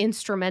love the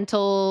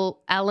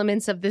instrumental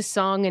elements of this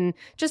song and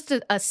just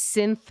a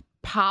synth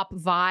pop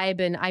vibe,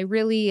 and I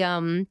really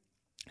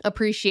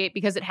appreciate,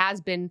 because it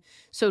has been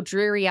so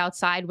dreary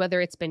outside,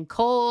 whether it's been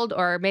cold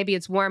or maybe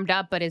it's warmed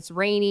up, but it's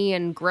rainy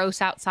and gross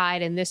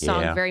outside, and this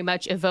song very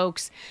much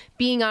evokes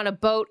being on a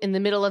boat in the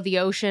middle of the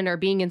ocean or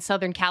being in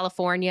Southern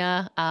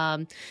California.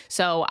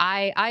 So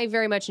I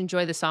very much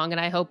enjoy the song,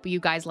 and I hope you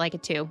guys like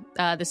it too.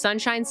 The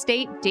Sunshine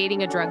State,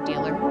 Dating a Drug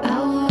Dealer. I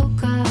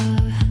woke up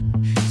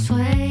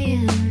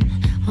swaying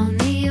on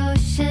the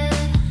ocean,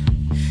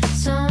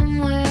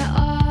 somewhere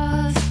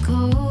off the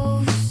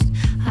coast.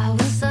 I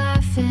was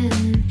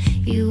laughing,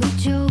 you were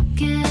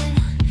joking.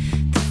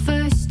 The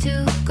first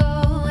to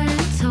go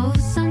and told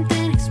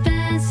something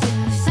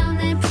expensive,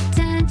 something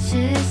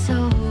pretentious.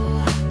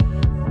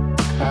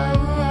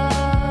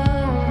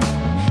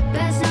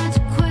 Best not to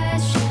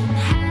question,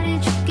 how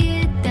did you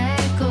get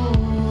that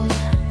gold?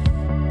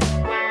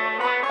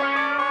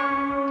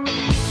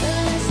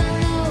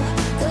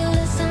 The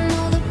less I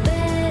know, the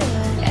better.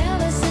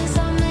 Ever since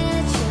I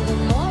met you, the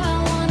more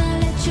I wanna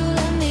let you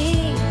love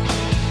me.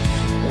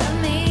 Love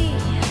me,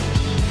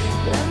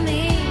 love me.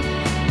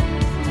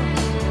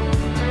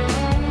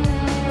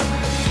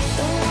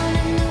 Don't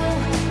wanna know,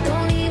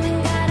 don't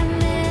even gotta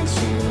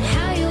mention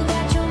how you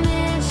got your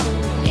mansion.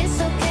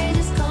 It's okay,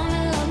 just come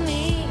and love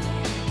me.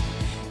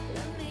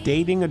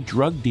 Dating a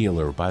Drug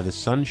Dealer by the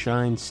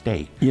Sunshine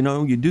State. You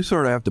know, you do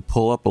sort of have to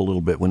pull up a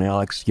little bit when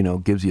Alex, you know,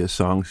 gives you a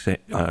song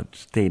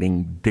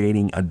stating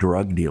dating a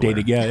drug dealer.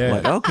 Yeah.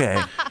 Like,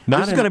 okay,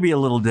 this is going to be a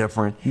little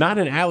different. Not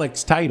an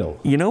Alex title.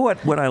 You know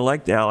what I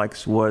liked,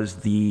 Alex, was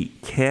the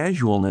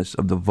casualness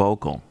of the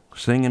vocal.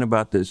 Singing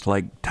about this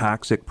like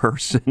toxic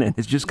person, and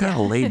it's just kind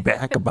of laid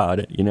back about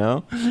it, you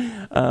know,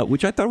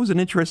 which I thought was an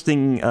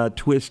interesting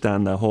twist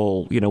on the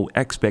whole, you know,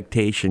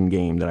 expectation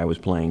game that I was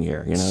playing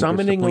here. You know,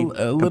 Summoning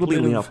a little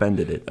bit of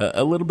upended it.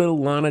 A little bit of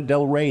Lana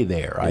Del Rey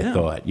there, I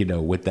thought, you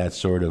know, with that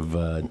sort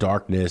of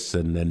darkness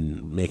and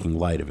then making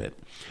light of it.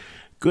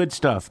 Good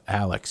stuff,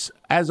 Alex.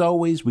 As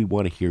always, we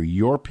want to hear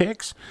your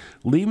picks.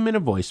 Leave them in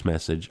a voice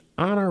message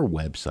on our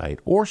website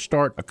or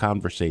start a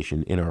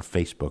conversation in our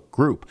Facebook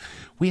group.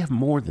 We have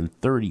more than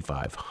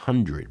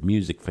 3,500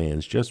 music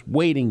fans just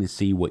waiting to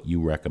see what you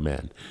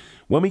recommend.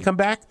 When we come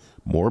back,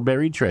 more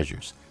buried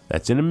treasures.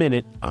 That's in a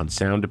minute on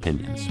Sound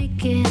Opinions.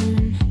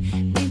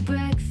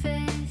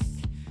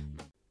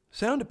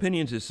 Sound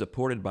Opinions is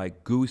supported by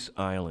Goose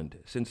Island.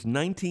 Since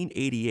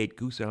 1988,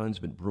 Goose Island's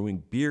been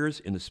brewing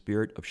beers in the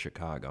spirit of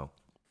Chicago.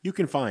 You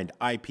can find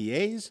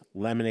IPAs,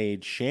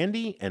 lemonade,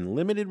 shandy, and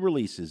limited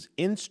releases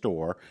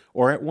in-store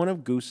or at one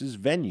of Goose's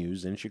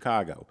venues in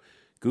Chicago.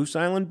 Goose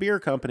Island Beer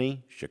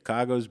Company,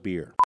 Chicago's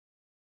beer.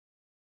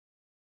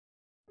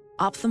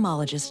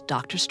 Ophthalmologist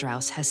Dr.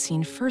 Strauss has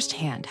seen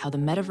firsthand how the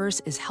metaverse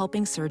is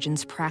helping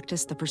surgeons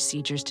practice the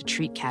procedures to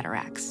treat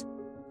cataracts.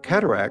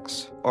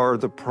 Cataracts are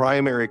the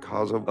primary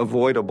cause of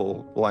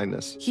avoidable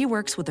blindness. He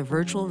works with a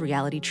virtual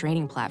reality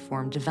training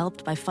platform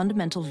developed by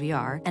Fundamental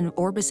VR and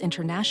Orbis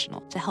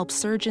International to help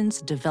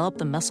surgeons develop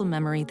the muscle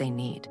memory they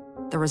need.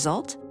 The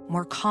result?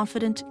 More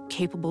confident,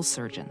 capable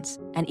surgeons.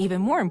 And even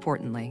more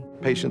importantly,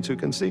 Patients who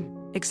can see.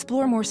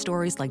 explore more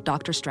stories like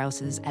Dr.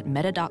 Strauss's at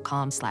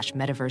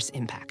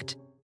meta.com/metaverseimpact.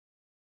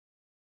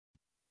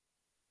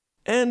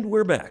 And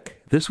we're back.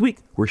 This week,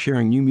 we're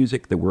sharing new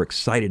music that we're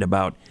excited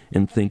about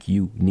and think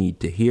you need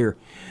to hear.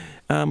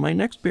 My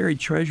next buried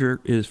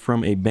treasure is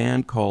from a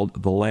band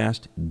called The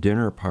Last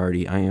Dinner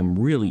Party. I am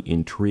really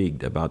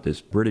intrigued about this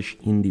British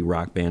indie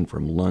rock band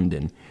from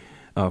London,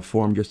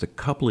 formed just a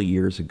couple of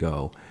years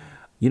ago.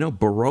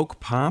 Baroque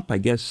pop, I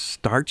guess,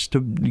 starts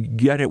to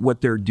get at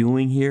what they're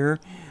doing here.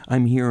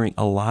 I'm hearing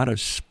a lot of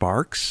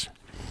Sparks.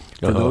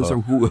 For those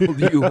of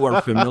you who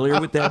are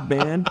familiar with that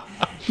band,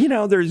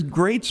 there's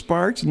great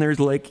Sparks and there's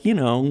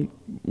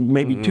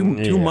maybe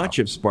too much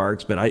of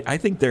Sparks, but I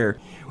think they're,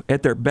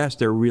 at their best,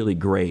 they're really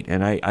great.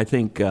 And I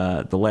think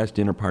The Last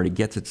Dinner Party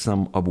gets at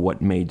some of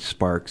what made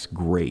Sparks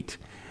great.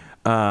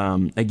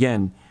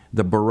 Again,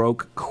 the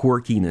Baroque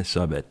quirkiness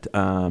of it.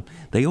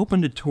 They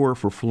opened a tour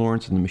for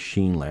Florence and the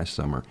Machine last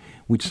summer,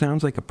 which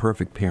sounds like a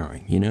perfect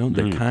pairing.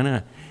 They're kind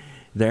of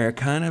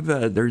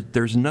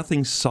there's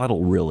nothing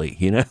subtle really.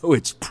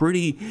 It's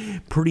pretty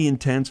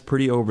intense,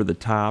 pretty over the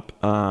top.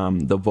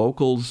 The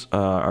vocals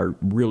are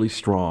really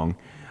strong.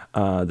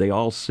 They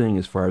all sing,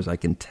 as far as I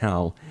can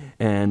tell.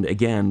 And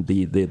again,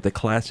 the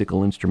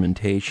classical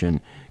instrumentation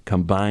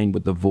combined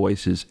with the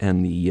voices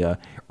and the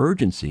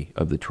urgency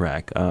of the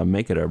track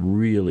make it a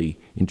really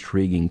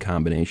intriguing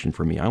combination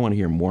for me. I want to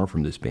hear more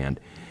from this band.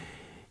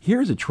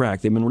 Here's a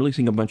track. They've been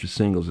releasing a bunch of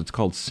singles. It's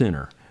called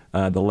Sinner.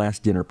 The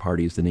Last Dinner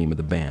Party is the name of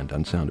the band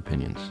on Sound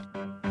Opinions.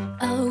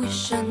 I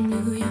wish I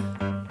knew you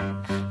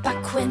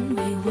back when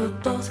we were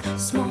both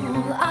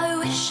small. I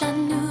wish I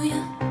knew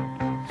you,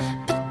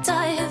 but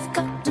I have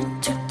gotten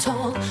too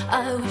tall.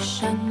 I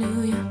wish I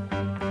knew you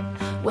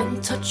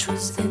when touch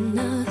was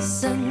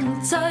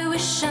innocent. I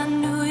wish I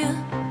knew you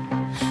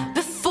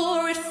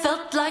before it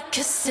felt like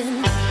a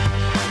sin.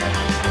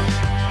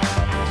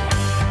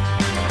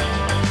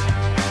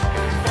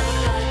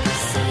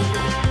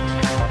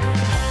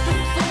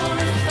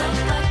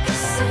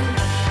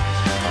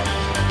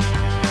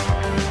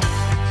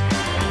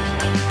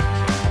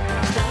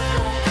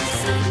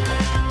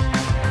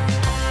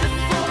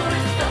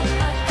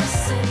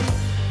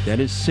 That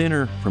is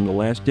Sinner from The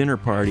Last Dinner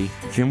Party.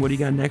 Jim, what do you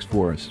got next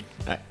for us?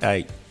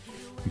 I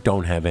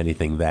don't have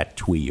anything that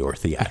twee or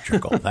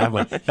theatrical. That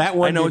one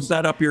I know it's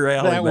not up your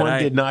alley. That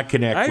one did not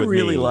connect with me. I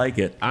really like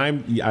it.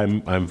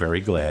 I'm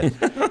very glad.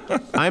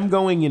 I'm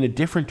going in a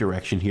different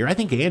direction here. I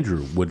think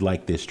Andrew would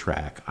like this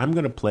track. I'm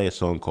going to play a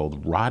song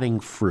called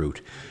Rotting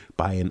Fruit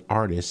by an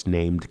artist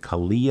named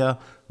Kalia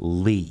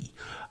Lee.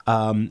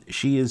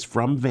 She is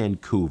from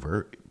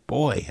Vancouver.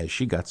 Boy, has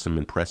she got some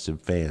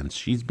impressive fans.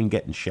 She's been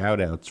getting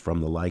shout-outs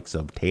from the likes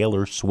of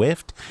Taylor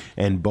Swift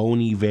and Bon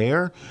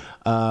Iver.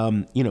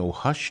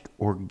 Hushed,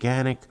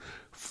 organic,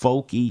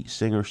 folky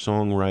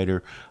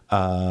singer-songwriter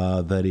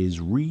that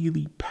is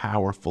really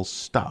powerful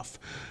stuff.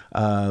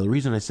 The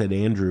reason I said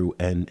Andrew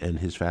and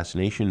his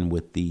fascination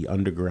with the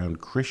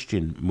underground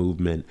Christian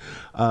movement,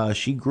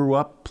 she grew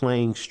up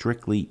playing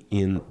strictly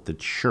in the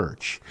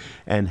church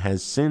and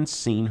has since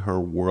seen her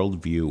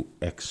worldview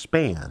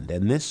expand.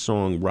 And this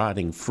song,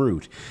 Rotting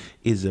Fruit,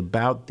 is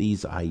about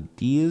these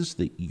ideas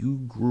that you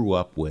grew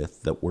up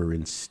with that were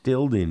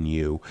instilled in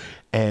you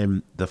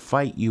and the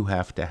fight you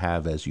have to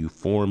have as you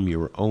form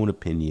your own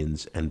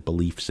opinions and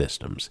belief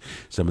systems.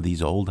 Some of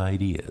these old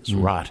ideas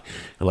rot,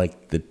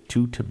 like the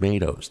two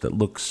tomatoes that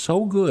looked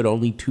so good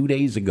only 2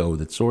 days ago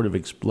that sort of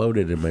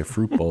exploded in my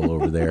fruit bowl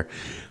over there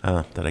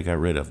that I got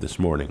rid of this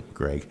morning,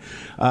 Greg.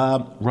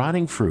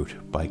 Rotting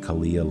Fruit by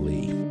Kalia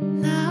Lee.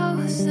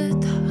 Now's the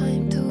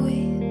time to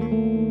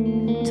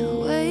weep,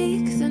 to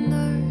wake the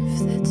nerve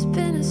that's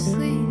been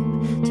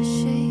asleep, to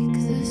shake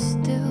the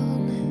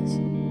stillness,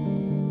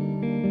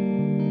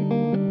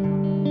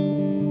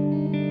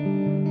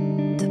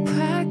 to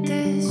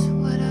practice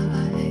what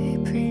I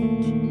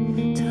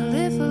preach, to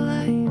live a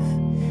life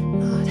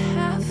not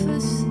half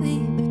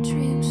asleep, a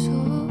dream so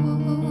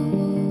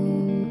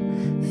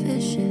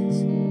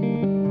vicious.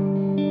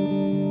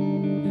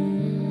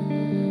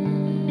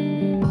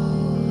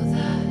 All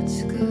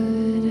that's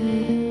good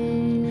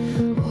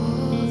and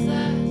all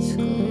that's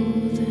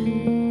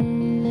golden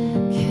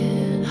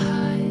can't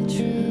hide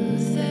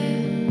truth,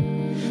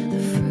 and the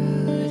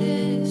fruit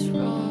is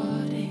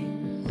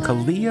rotting.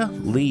 Kalia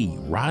Lee,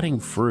 Rotting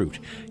Fruit.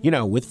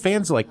 With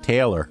fans like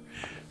Taylor,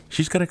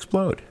 she's going to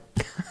explode.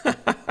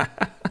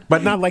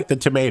 But not like the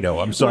tomato,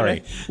 I'm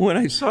sorry. When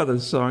I saw the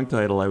song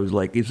title, I was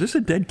like, is this a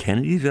Dead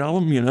Kennedys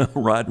album?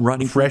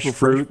 Rotting Fresh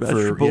fruit for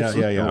vegetables,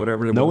 yeah. or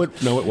whatever it no,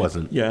 was. No, it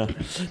wasn't. Yeah.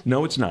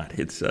 No, it's not.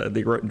 It's the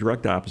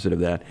direct opposite of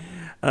that.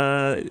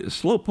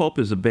 Slow Pulp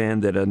is a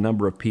band that a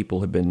number of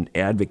people have been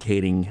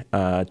advocating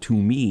to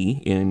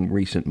me in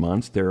recent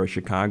months. They're a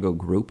Chicago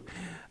group.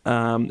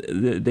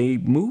 They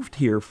moved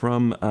here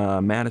from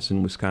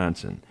Madison,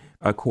 Wisconsin,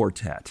 a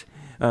quartet.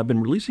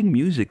 Been releasing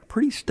music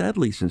pretty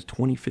steadily since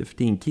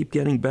 2015. Keep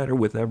getting better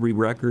with every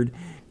record.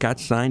 Got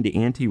signed to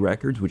Anti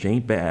Records, which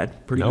ain't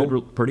bad. Pretty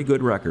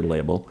good record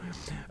label.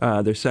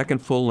 Their second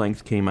full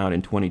length came out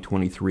in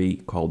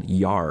 2023 called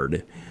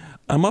Yard.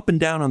 I'm up and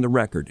down on the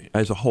record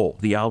as a whole,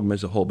 the album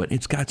as a whole, but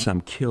it's got some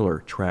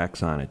killer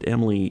tracks on it.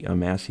 Emily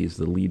Massey is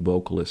the lead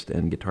vocalist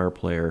and guitar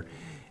player,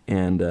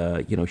 and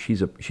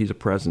she's a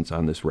presence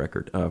on this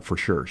record for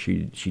sure.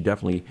 She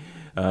definitely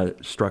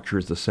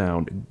structures the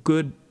sound.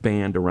 Good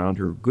band around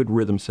her, good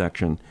rhythm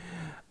section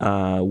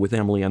with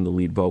Emily on the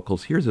lead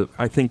vocals. Here's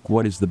I think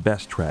what is the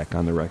best track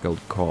on the record,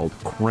 called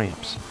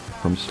Cramps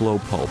from Slow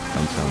Pulp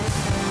on Sound.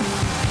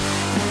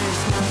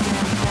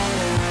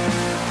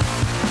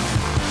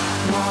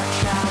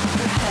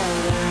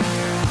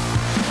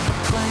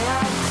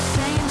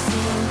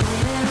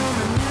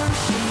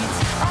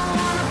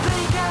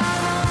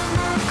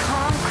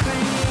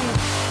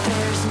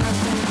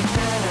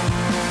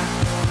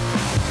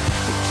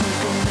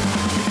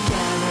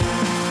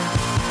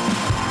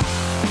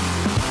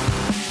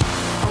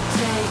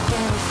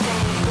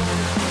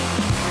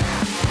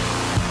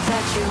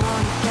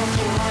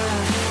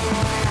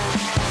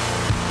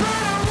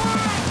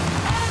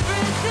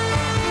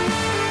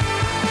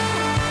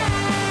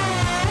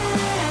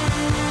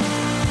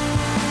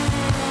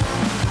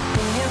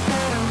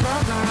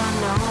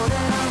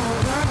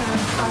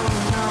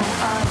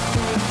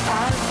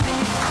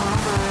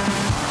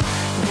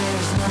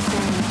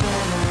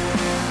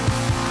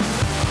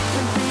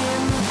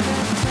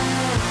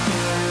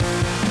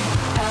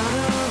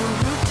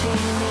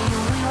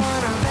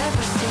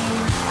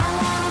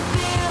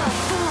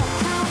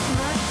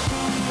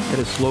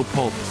 Slow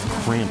Pulse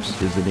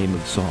Cramps is the name of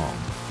the song.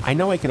 I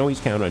know I can always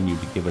count on you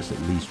to give us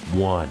at least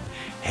one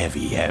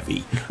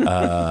heavy,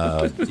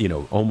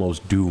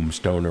 almost doom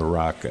stoner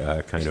rock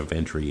kind of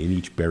entry in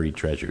each Buried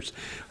Treasures.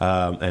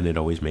 And it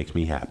always makes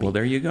me happy. Well,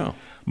 there you go.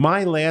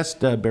 My last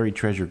Buried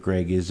Treasure,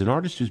 Greg, is an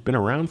artist who's been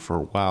around for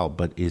a while,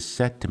 but is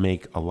set to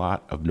make a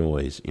lot of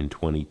noise in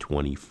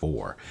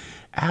 2024.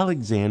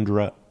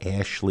 Alexandra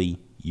Ashley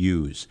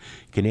Hughes,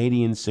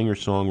 Canadian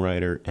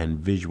singer-songwriter and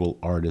visual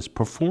artist,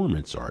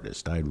 performance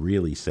artist, I'd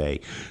really say,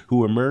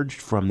 who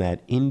emerged from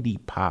that indie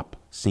pop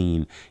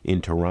scene in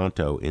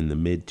Toronto in the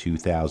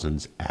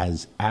mid-2000s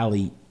as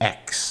Ali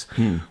X.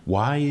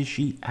 Why is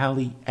she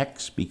Ali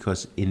X?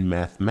 Because in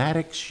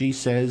mathematics, she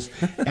says,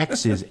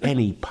 X is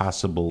any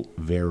possible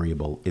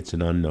variable. It's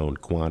an unknown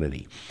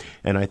quantity.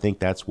 And I think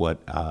that's what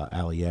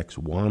Ali X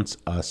wants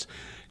us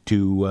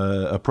to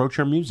approach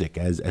our music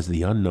as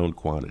the unknown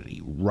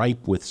quantity,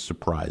 ripe with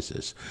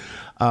surprises.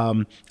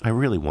 I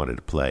really wanted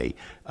to play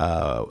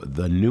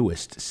the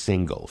newest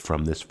single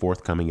from this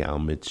forthcoming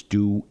album. It's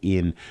due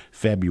in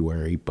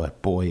February,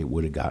 but boy, it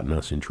would have gotten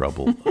us in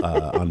trouble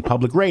on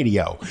public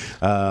radio.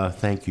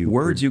 Thank you.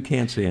 Words you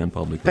can't say on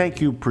public radio.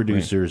 Thank you,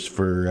 producers,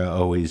 for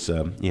always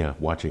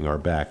watching our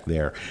back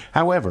there.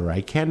 However, I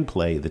can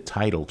play the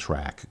title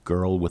track,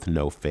 Girl with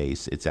No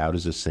Face. It's out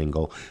as a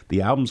single.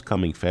 The album's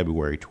coming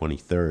February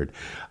 23rd.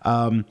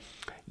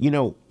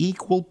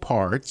 Equal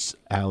parts,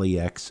 Ali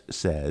X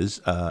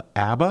says,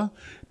 ABBA,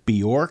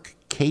 Bjork,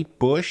 Kate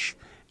Bush,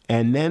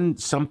 and then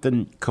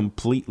something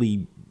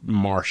completely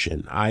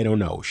Martian. I don't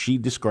know. She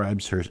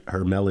describes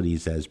her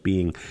melodies as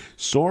being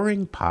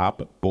soaring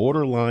pop,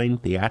 borderline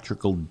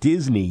theatrical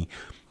Disney,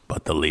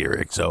 but the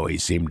lyrics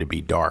always seem to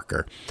be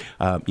darker.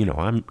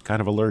 I'm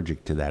kind of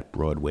allergic to that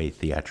Broadway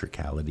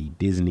theatricality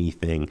Disney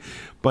thing,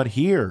 but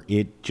here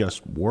it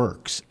just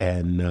works,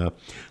 and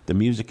the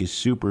music is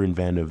super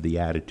inventive. The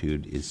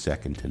attitude is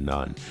second to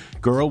none.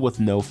 Girl with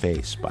No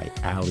Face by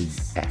Ali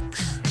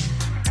X.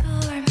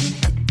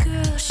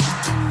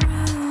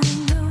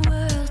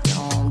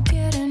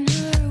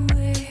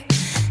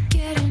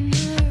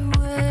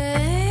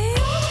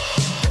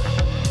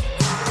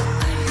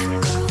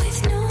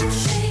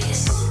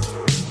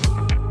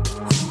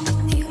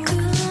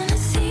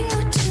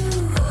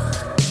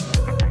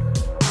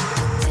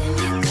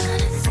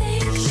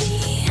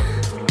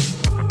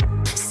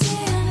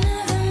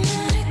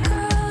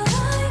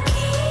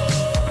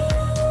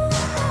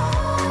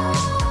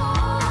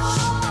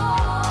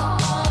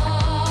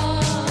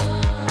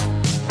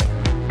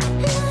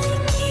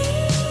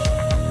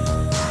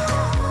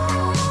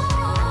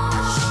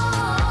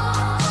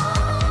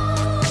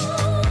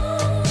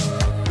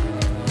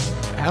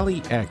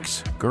 Ali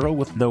X, Girl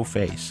with No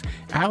Face.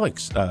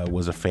 Alex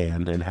was a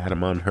fan and had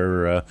him on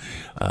her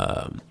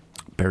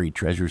Buried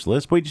Treasures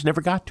list, but we just never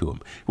got to him.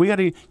 We got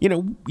to,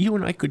 you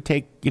and I could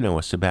take,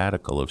 a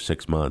sabbatical of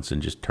 6 months and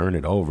just turn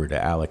it over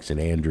to Alex and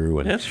Andrew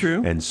and that's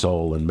true. And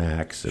Soul and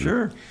Max. And,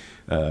 sure.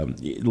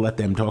 Let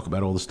them talk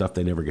about all the stuff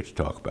they never get to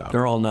talk about.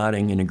 They're all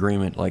nodding in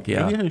agreement, like,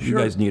 sure. You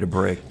guys need a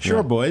break.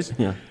 Sure, boys.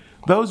 Yeah.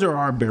 Those are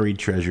our Buried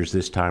Treasures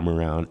this time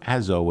around.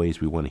 As always,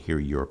 we want to hear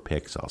your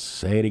picks. I'll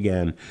say it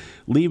again.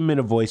 Leave them in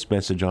a voice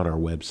message on our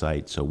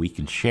website so we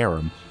can share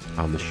them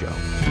on the show.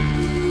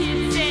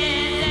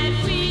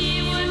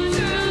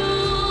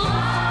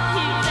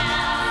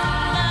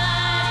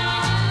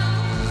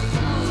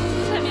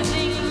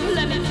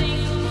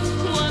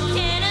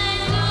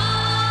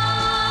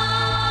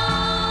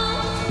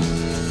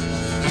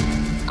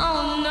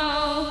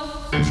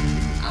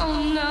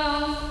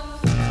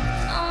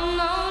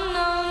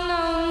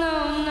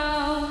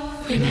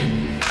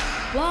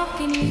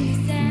 Walking in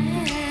the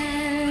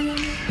sand,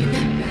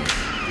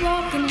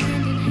 walking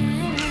hand in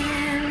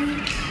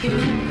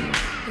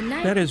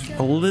hand. That is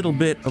a little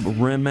bit of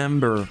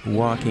Remember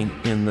Walking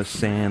in the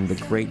Sand, the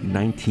great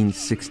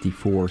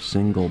 1964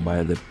 single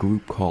by the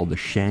group called the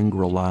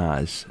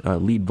Shangri-Las,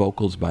 lead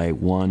vocals by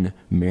one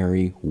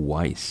Mary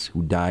Weiss,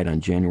 who died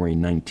on January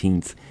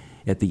 19th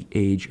at the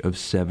age of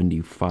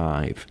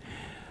 75.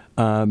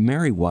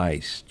 Mary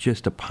Weiss,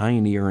 just a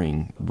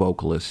pioneering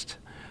vocalist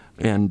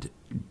and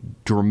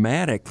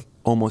dramatic,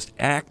 almost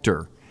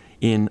actor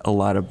in a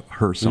lot of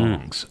her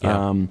songs.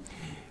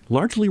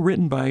 Largely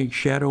written by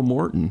Shadow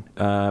Morton,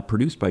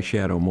 produced by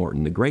Shadow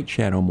Morton, the great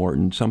Shadow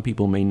Morton. Some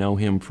people may know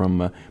him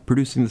from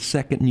producing the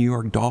second New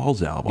York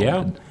Dolls album.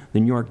 Yeah. The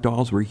New York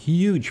Dolls were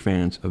huge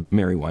fans of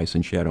Mary Weiss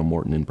and Shadow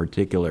Morton in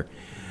particular.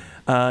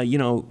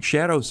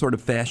 Shadow sort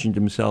of fashioned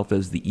himself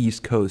as the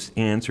East Coast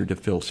answer to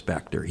Phil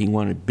Spector. He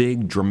wanted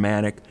big,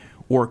 dramatic,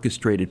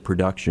 orchestrated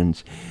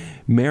productions.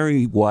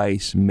 Mary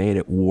Weiss made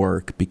it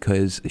work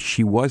because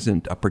she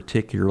wasn't a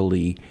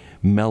particularly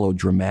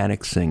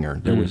melodramatic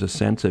singer. There was a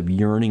sense of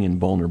yearning and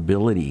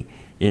vulnerability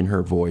in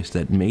her voice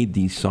that made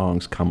these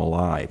songs come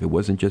alive. It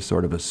wasn't just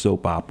sort of a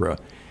soap opera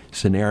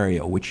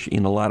scenario, which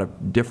in a lot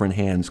of different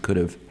hands could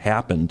have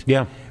happened.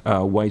 Yeah.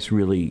 Weiss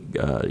really,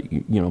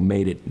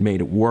 made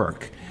it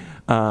work.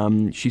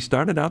 She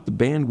started out the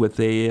band with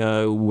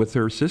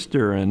her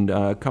sister and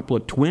a couple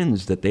of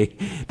twins that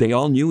they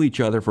all knew each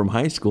other from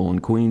high school in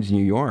Queens,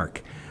 New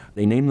York.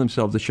 They named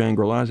themselves the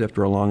Shangri-Las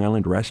after a Long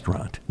Island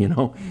restaurant,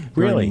 Very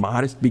Really?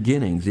 modest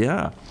beginnings,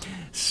 yeah.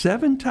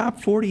 7 top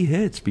 40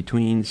 hits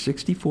between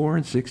 64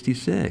 and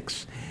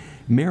 66.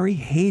 Mary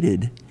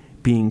hated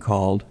being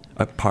called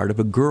a part of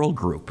a girl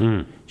group.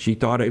 She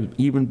thought,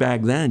 even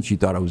back then, she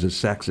thought it was a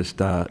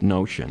sexist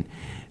notion.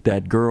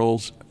 That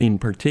girls, in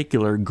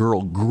particular,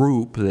 girl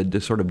group,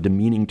 the sort of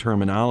demeaning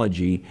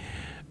terminology,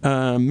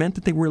 meant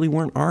that they really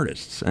weren't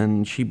artists,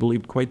 and she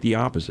believed quite the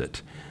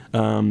opposite.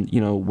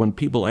 When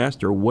people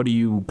asked her, what do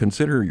you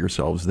consider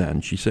yourselves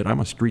then? She said, I'm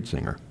a street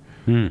singer.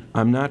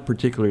 I'm not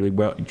particularly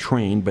well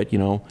trained, but,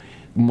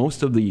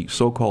 most of the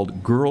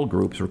so-called girl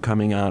groups were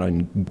coming out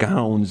in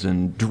gowns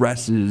and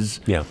dresses.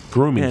 Yeah,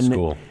 grooming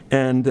school.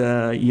 And,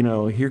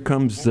 here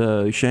comes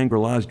the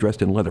Shangri-Las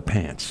dressed in leather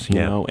pants, you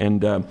know,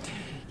 and,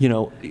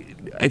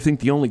 I think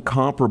the only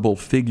comparable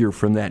figure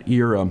from that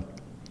era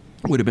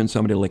would have been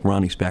somebody like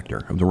Ronnie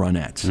Spector of the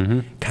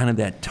Ronettes. Kind of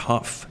that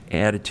tough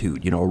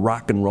attitude,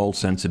 rock and roll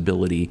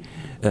sensibility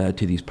to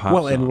these pop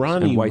songs. And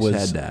Ronnie Weiss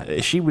was, had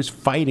that. she was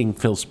fighting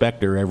Phil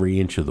Spector every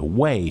inch of the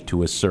way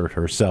to assert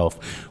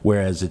herself,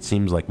 whereas it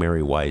seems like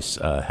Mary Weiss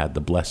had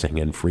the blessing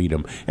and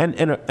freedom and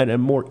a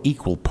more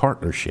equal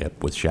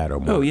partnership with Shadow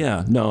Morton. Oh,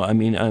 yeah. No, I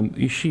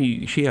mean,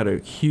 she had a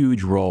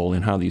huge role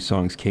in how these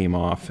songs came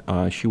off.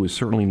 She was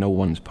certainly no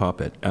one's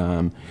puppet.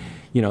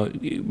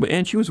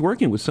 And she was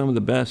working with some of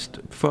the best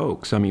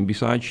folks. I mean,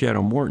 besides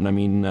Shadow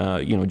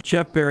Morton,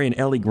 Jeff Berry and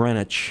Ellie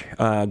Greenwich,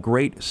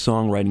 great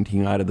songwriting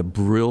team out of the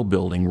Brill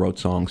Building, wrote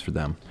songs for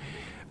them.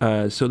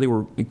 So they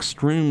were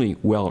extremely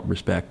well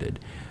respected.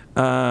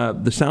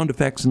 The sound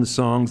effects in the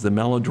songs, the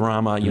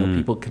melodrama,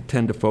 people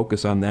tend to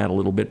focus on that a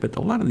little bit, but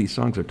a lot of these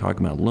songs are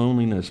talking about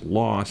loneliness,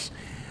 loss,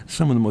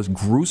 some of the most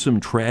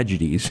gruesome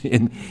tragedies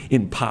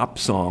in pop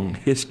song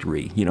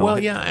history,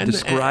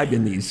 described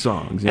in these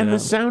songs. The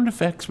sound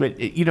effects, but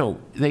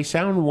they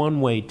sound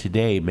one way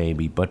today,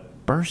 maybe, but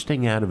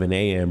bursting out of an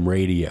AM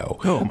radio,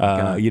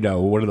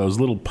 one of those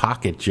little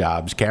pocket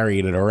jobs,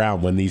 carrying it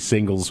around when these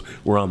singles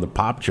were on the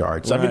pop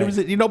charts. Right. I mean, it was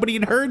nobody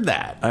had heard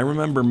that. I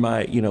remember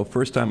my,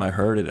 first time I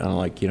heard it,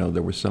 and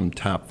there was some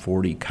top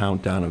 40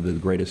 countdown of the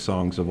greatest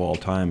songs of all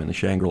time, and the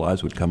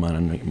Shangri-Las would come on,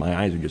 and my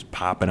eyes would just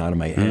popping out of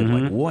my head,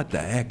 like, what the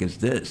heck is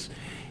this?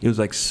 It was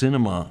like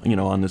cinema,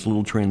 on this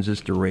little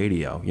transistor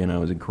radio. It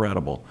was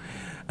incredible.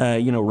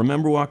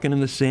 Remember Walking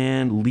in the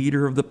Sand,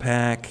 Leader of the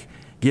Pack,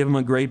 Give Him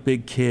a Great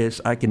Big Kiss,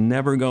 I Can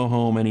Never Go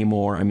Home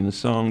Anymore. I mean, the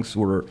songs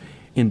were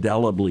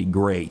indelibly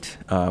great,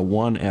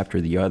 one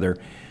after the other.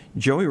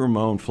 Joey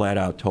Ramone flat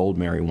out told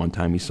Mary one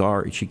time, he saw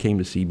her, she came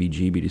to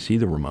CBGB to see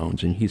the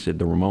Ramones, and he said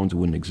the Ramones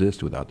wouldn't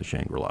exist without the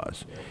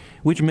Shangri-Las,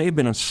 which may have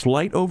been a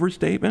slight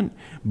overstatement,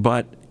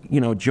 but,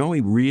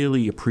 Joey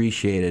really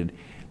appreciated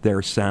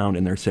their sound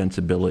and their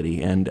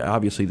sensibility, and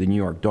obviously the New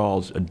York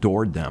Dolls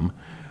adored them.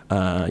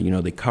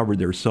 They covered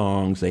their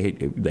songs,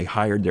 they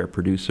hired their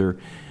producer.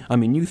 I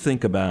mean, you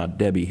think about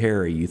Debbie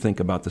Harry, you think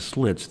about the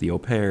Slits, the Au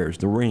Pairs,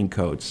 the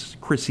Raincoats,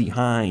 Chrissie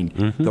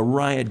Hynde, the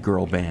Riot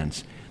Girl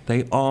bands.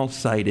 They all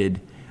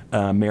cited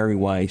Mary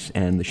Weiss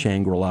and the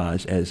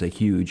Shangri-Las as a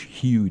huge,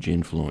 huge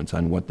influence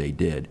on what they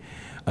did.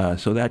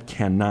 So that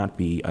cannot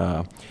be,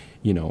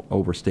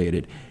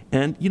 overstated.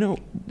 And,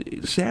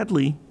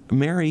 sadly,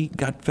 Mary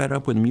got fed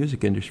up with the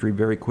music industry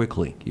very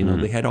quickly.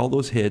 They had all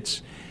those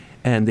hits,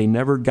 and they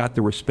never got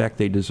the respect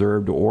they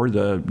deserved, or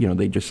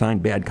they just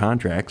signed bad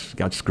contracts,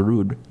 got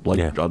screwed, like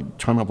a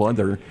ton of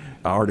other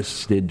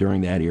artists did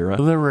during that era.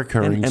 The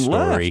recurring and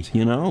story.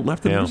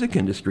 left the music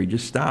industry,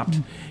 just stopped.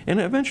 And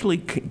eventually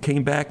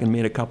came back and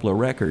made a couple of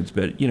records,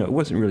 but, it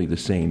wasn't really the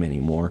same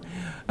anymore,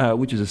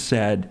 which is a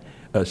sad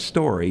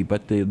story,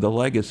 but the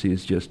legacy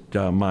is just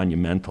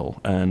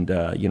monumental. And,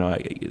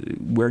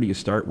 where do you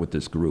start with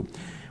this group?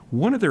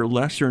 One of their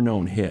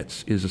lesser-known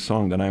hits is a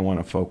song that I want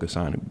to focus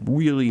on,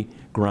 really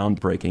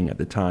groundbreaking at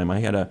the time. I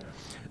had a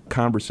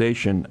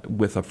conversation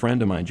with a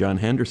friend of mine, John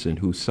Henderson,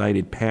 who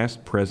cited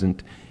Past,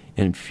 Present,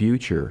 and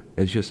Future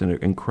as just an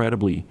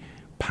incredibly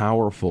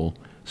powerful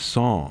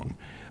song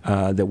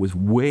that was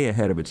way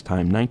ahead of its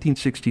time.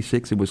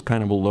 1966, it was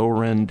kind of a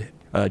lower-end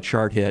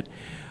chart hit,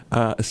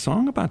 a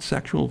song about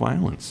sexual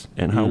violence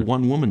and how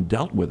one woman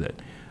dealt with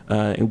it.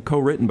 And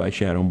co-written by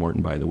Shadow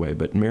Morton, by the way,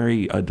 but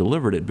Mary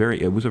delivered it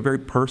it was a very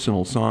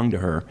personal song to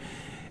her,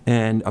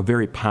 and a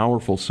very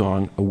powerful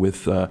song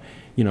with,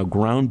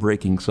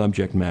 groundbreaking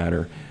subject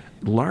matter,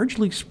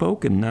 largely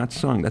spoken, not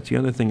sung. That's the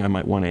other thing I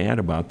might want to add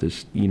about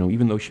this,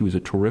 even though she was a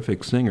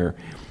terrific singer,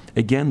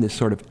 again, this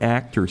sort of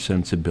actor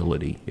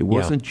sensibility. It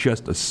wasn't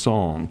just a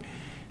song.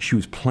 She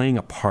was playing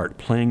a part,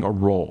 playing a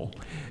role,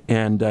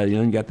 and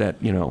you got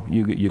that,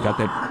 you got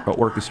that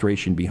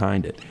orchestration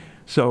behind it.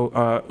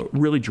 So,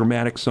 really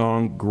dramatic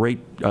song, great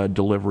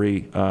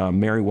delivery.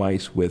 Mary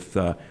Weiss with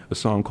a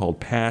song called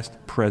Past,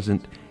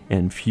 Present,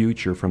 and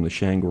Future from the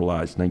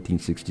Shangri-Las,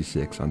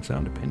 1966 on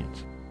Sound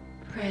Opinions.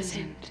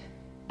 Present.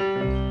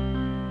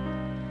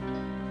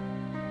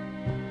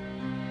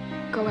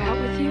 Go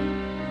out with you?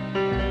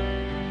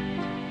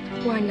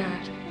 why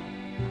not?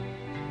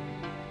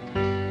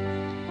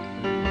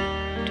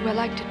 Do I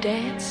like to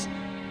dance?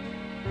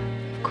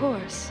 Of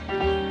course.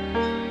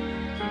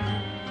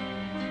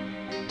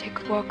 Take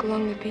a walk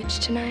along the beach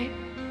tonight?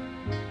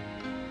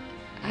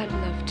 I'd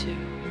love to.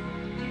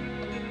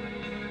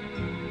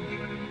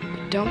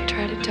 But don't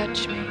try to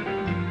touch me.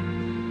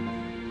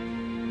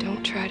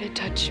 Don't try to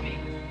touch me.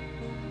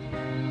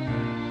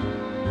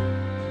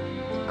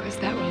 'Cause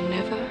that will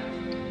never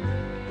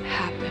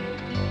happen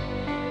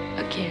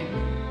again.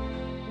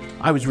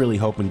 I was really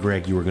hoping,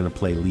 Greg, you were going to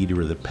play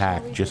Leader of the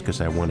Pack just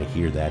because I want to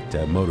hear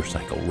that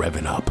motorcycle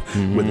revving up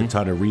with a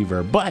ton of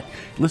reverb. But,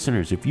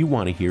 listeners, if you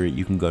want to hear it,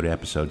 you can go to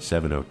episode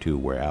 702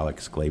 where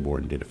Alex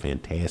Claiborne did a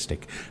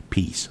fantastic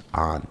piece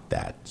on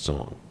that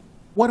song.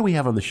 What do we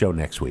have on the show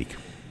next week?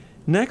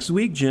 Next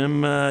week,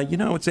 Jim,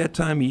 it's that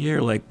time of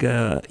year. Like,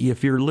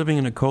 if you're living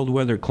in a cold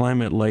weather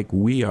climate like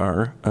we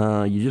are,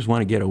 you just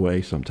want to get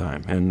away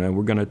sometime. And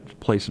we're going to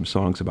play some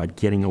songs about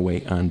getting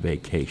away on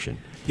vacation.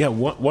 Yeah,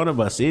 one of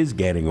us is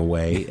getting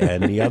away,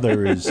 and the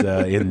other is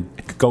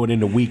going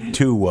into week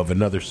 2 of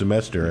another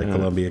semester at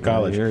Columbia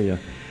College. I hear you.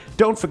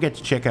 Don't forget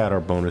to check out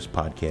our bonus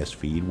podcast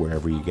feed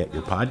wherever you get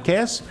your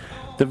podcasts.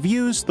 The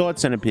views,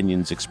 thoughts, and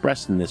opinions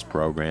expressed in this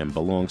program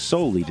belong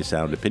solely to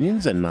Sound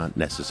Opinions and not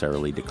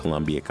necessarily to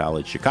Columbia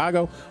College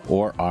Chicago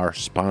or our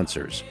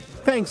sponsors.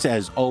 Thanks,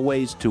 as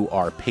always, to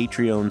our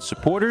Patreon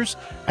supporters.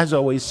 As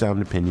always,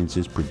 Sound Opinions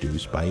is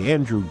produced by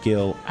Andrew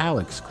Gill,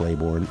 Alex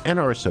Claiborne, and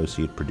our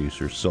associate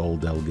producer, Sol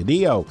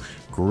Delgadillo.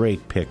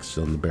 Great picks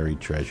on the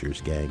Buried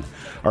Treasures gang.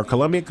 Our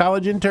Columbia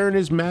College intern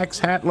is Max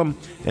Hatlam,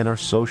 and our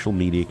social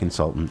media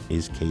consultant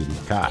is Katie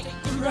Cott.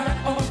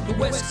 Right off the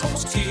West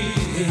Coast,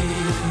 kid.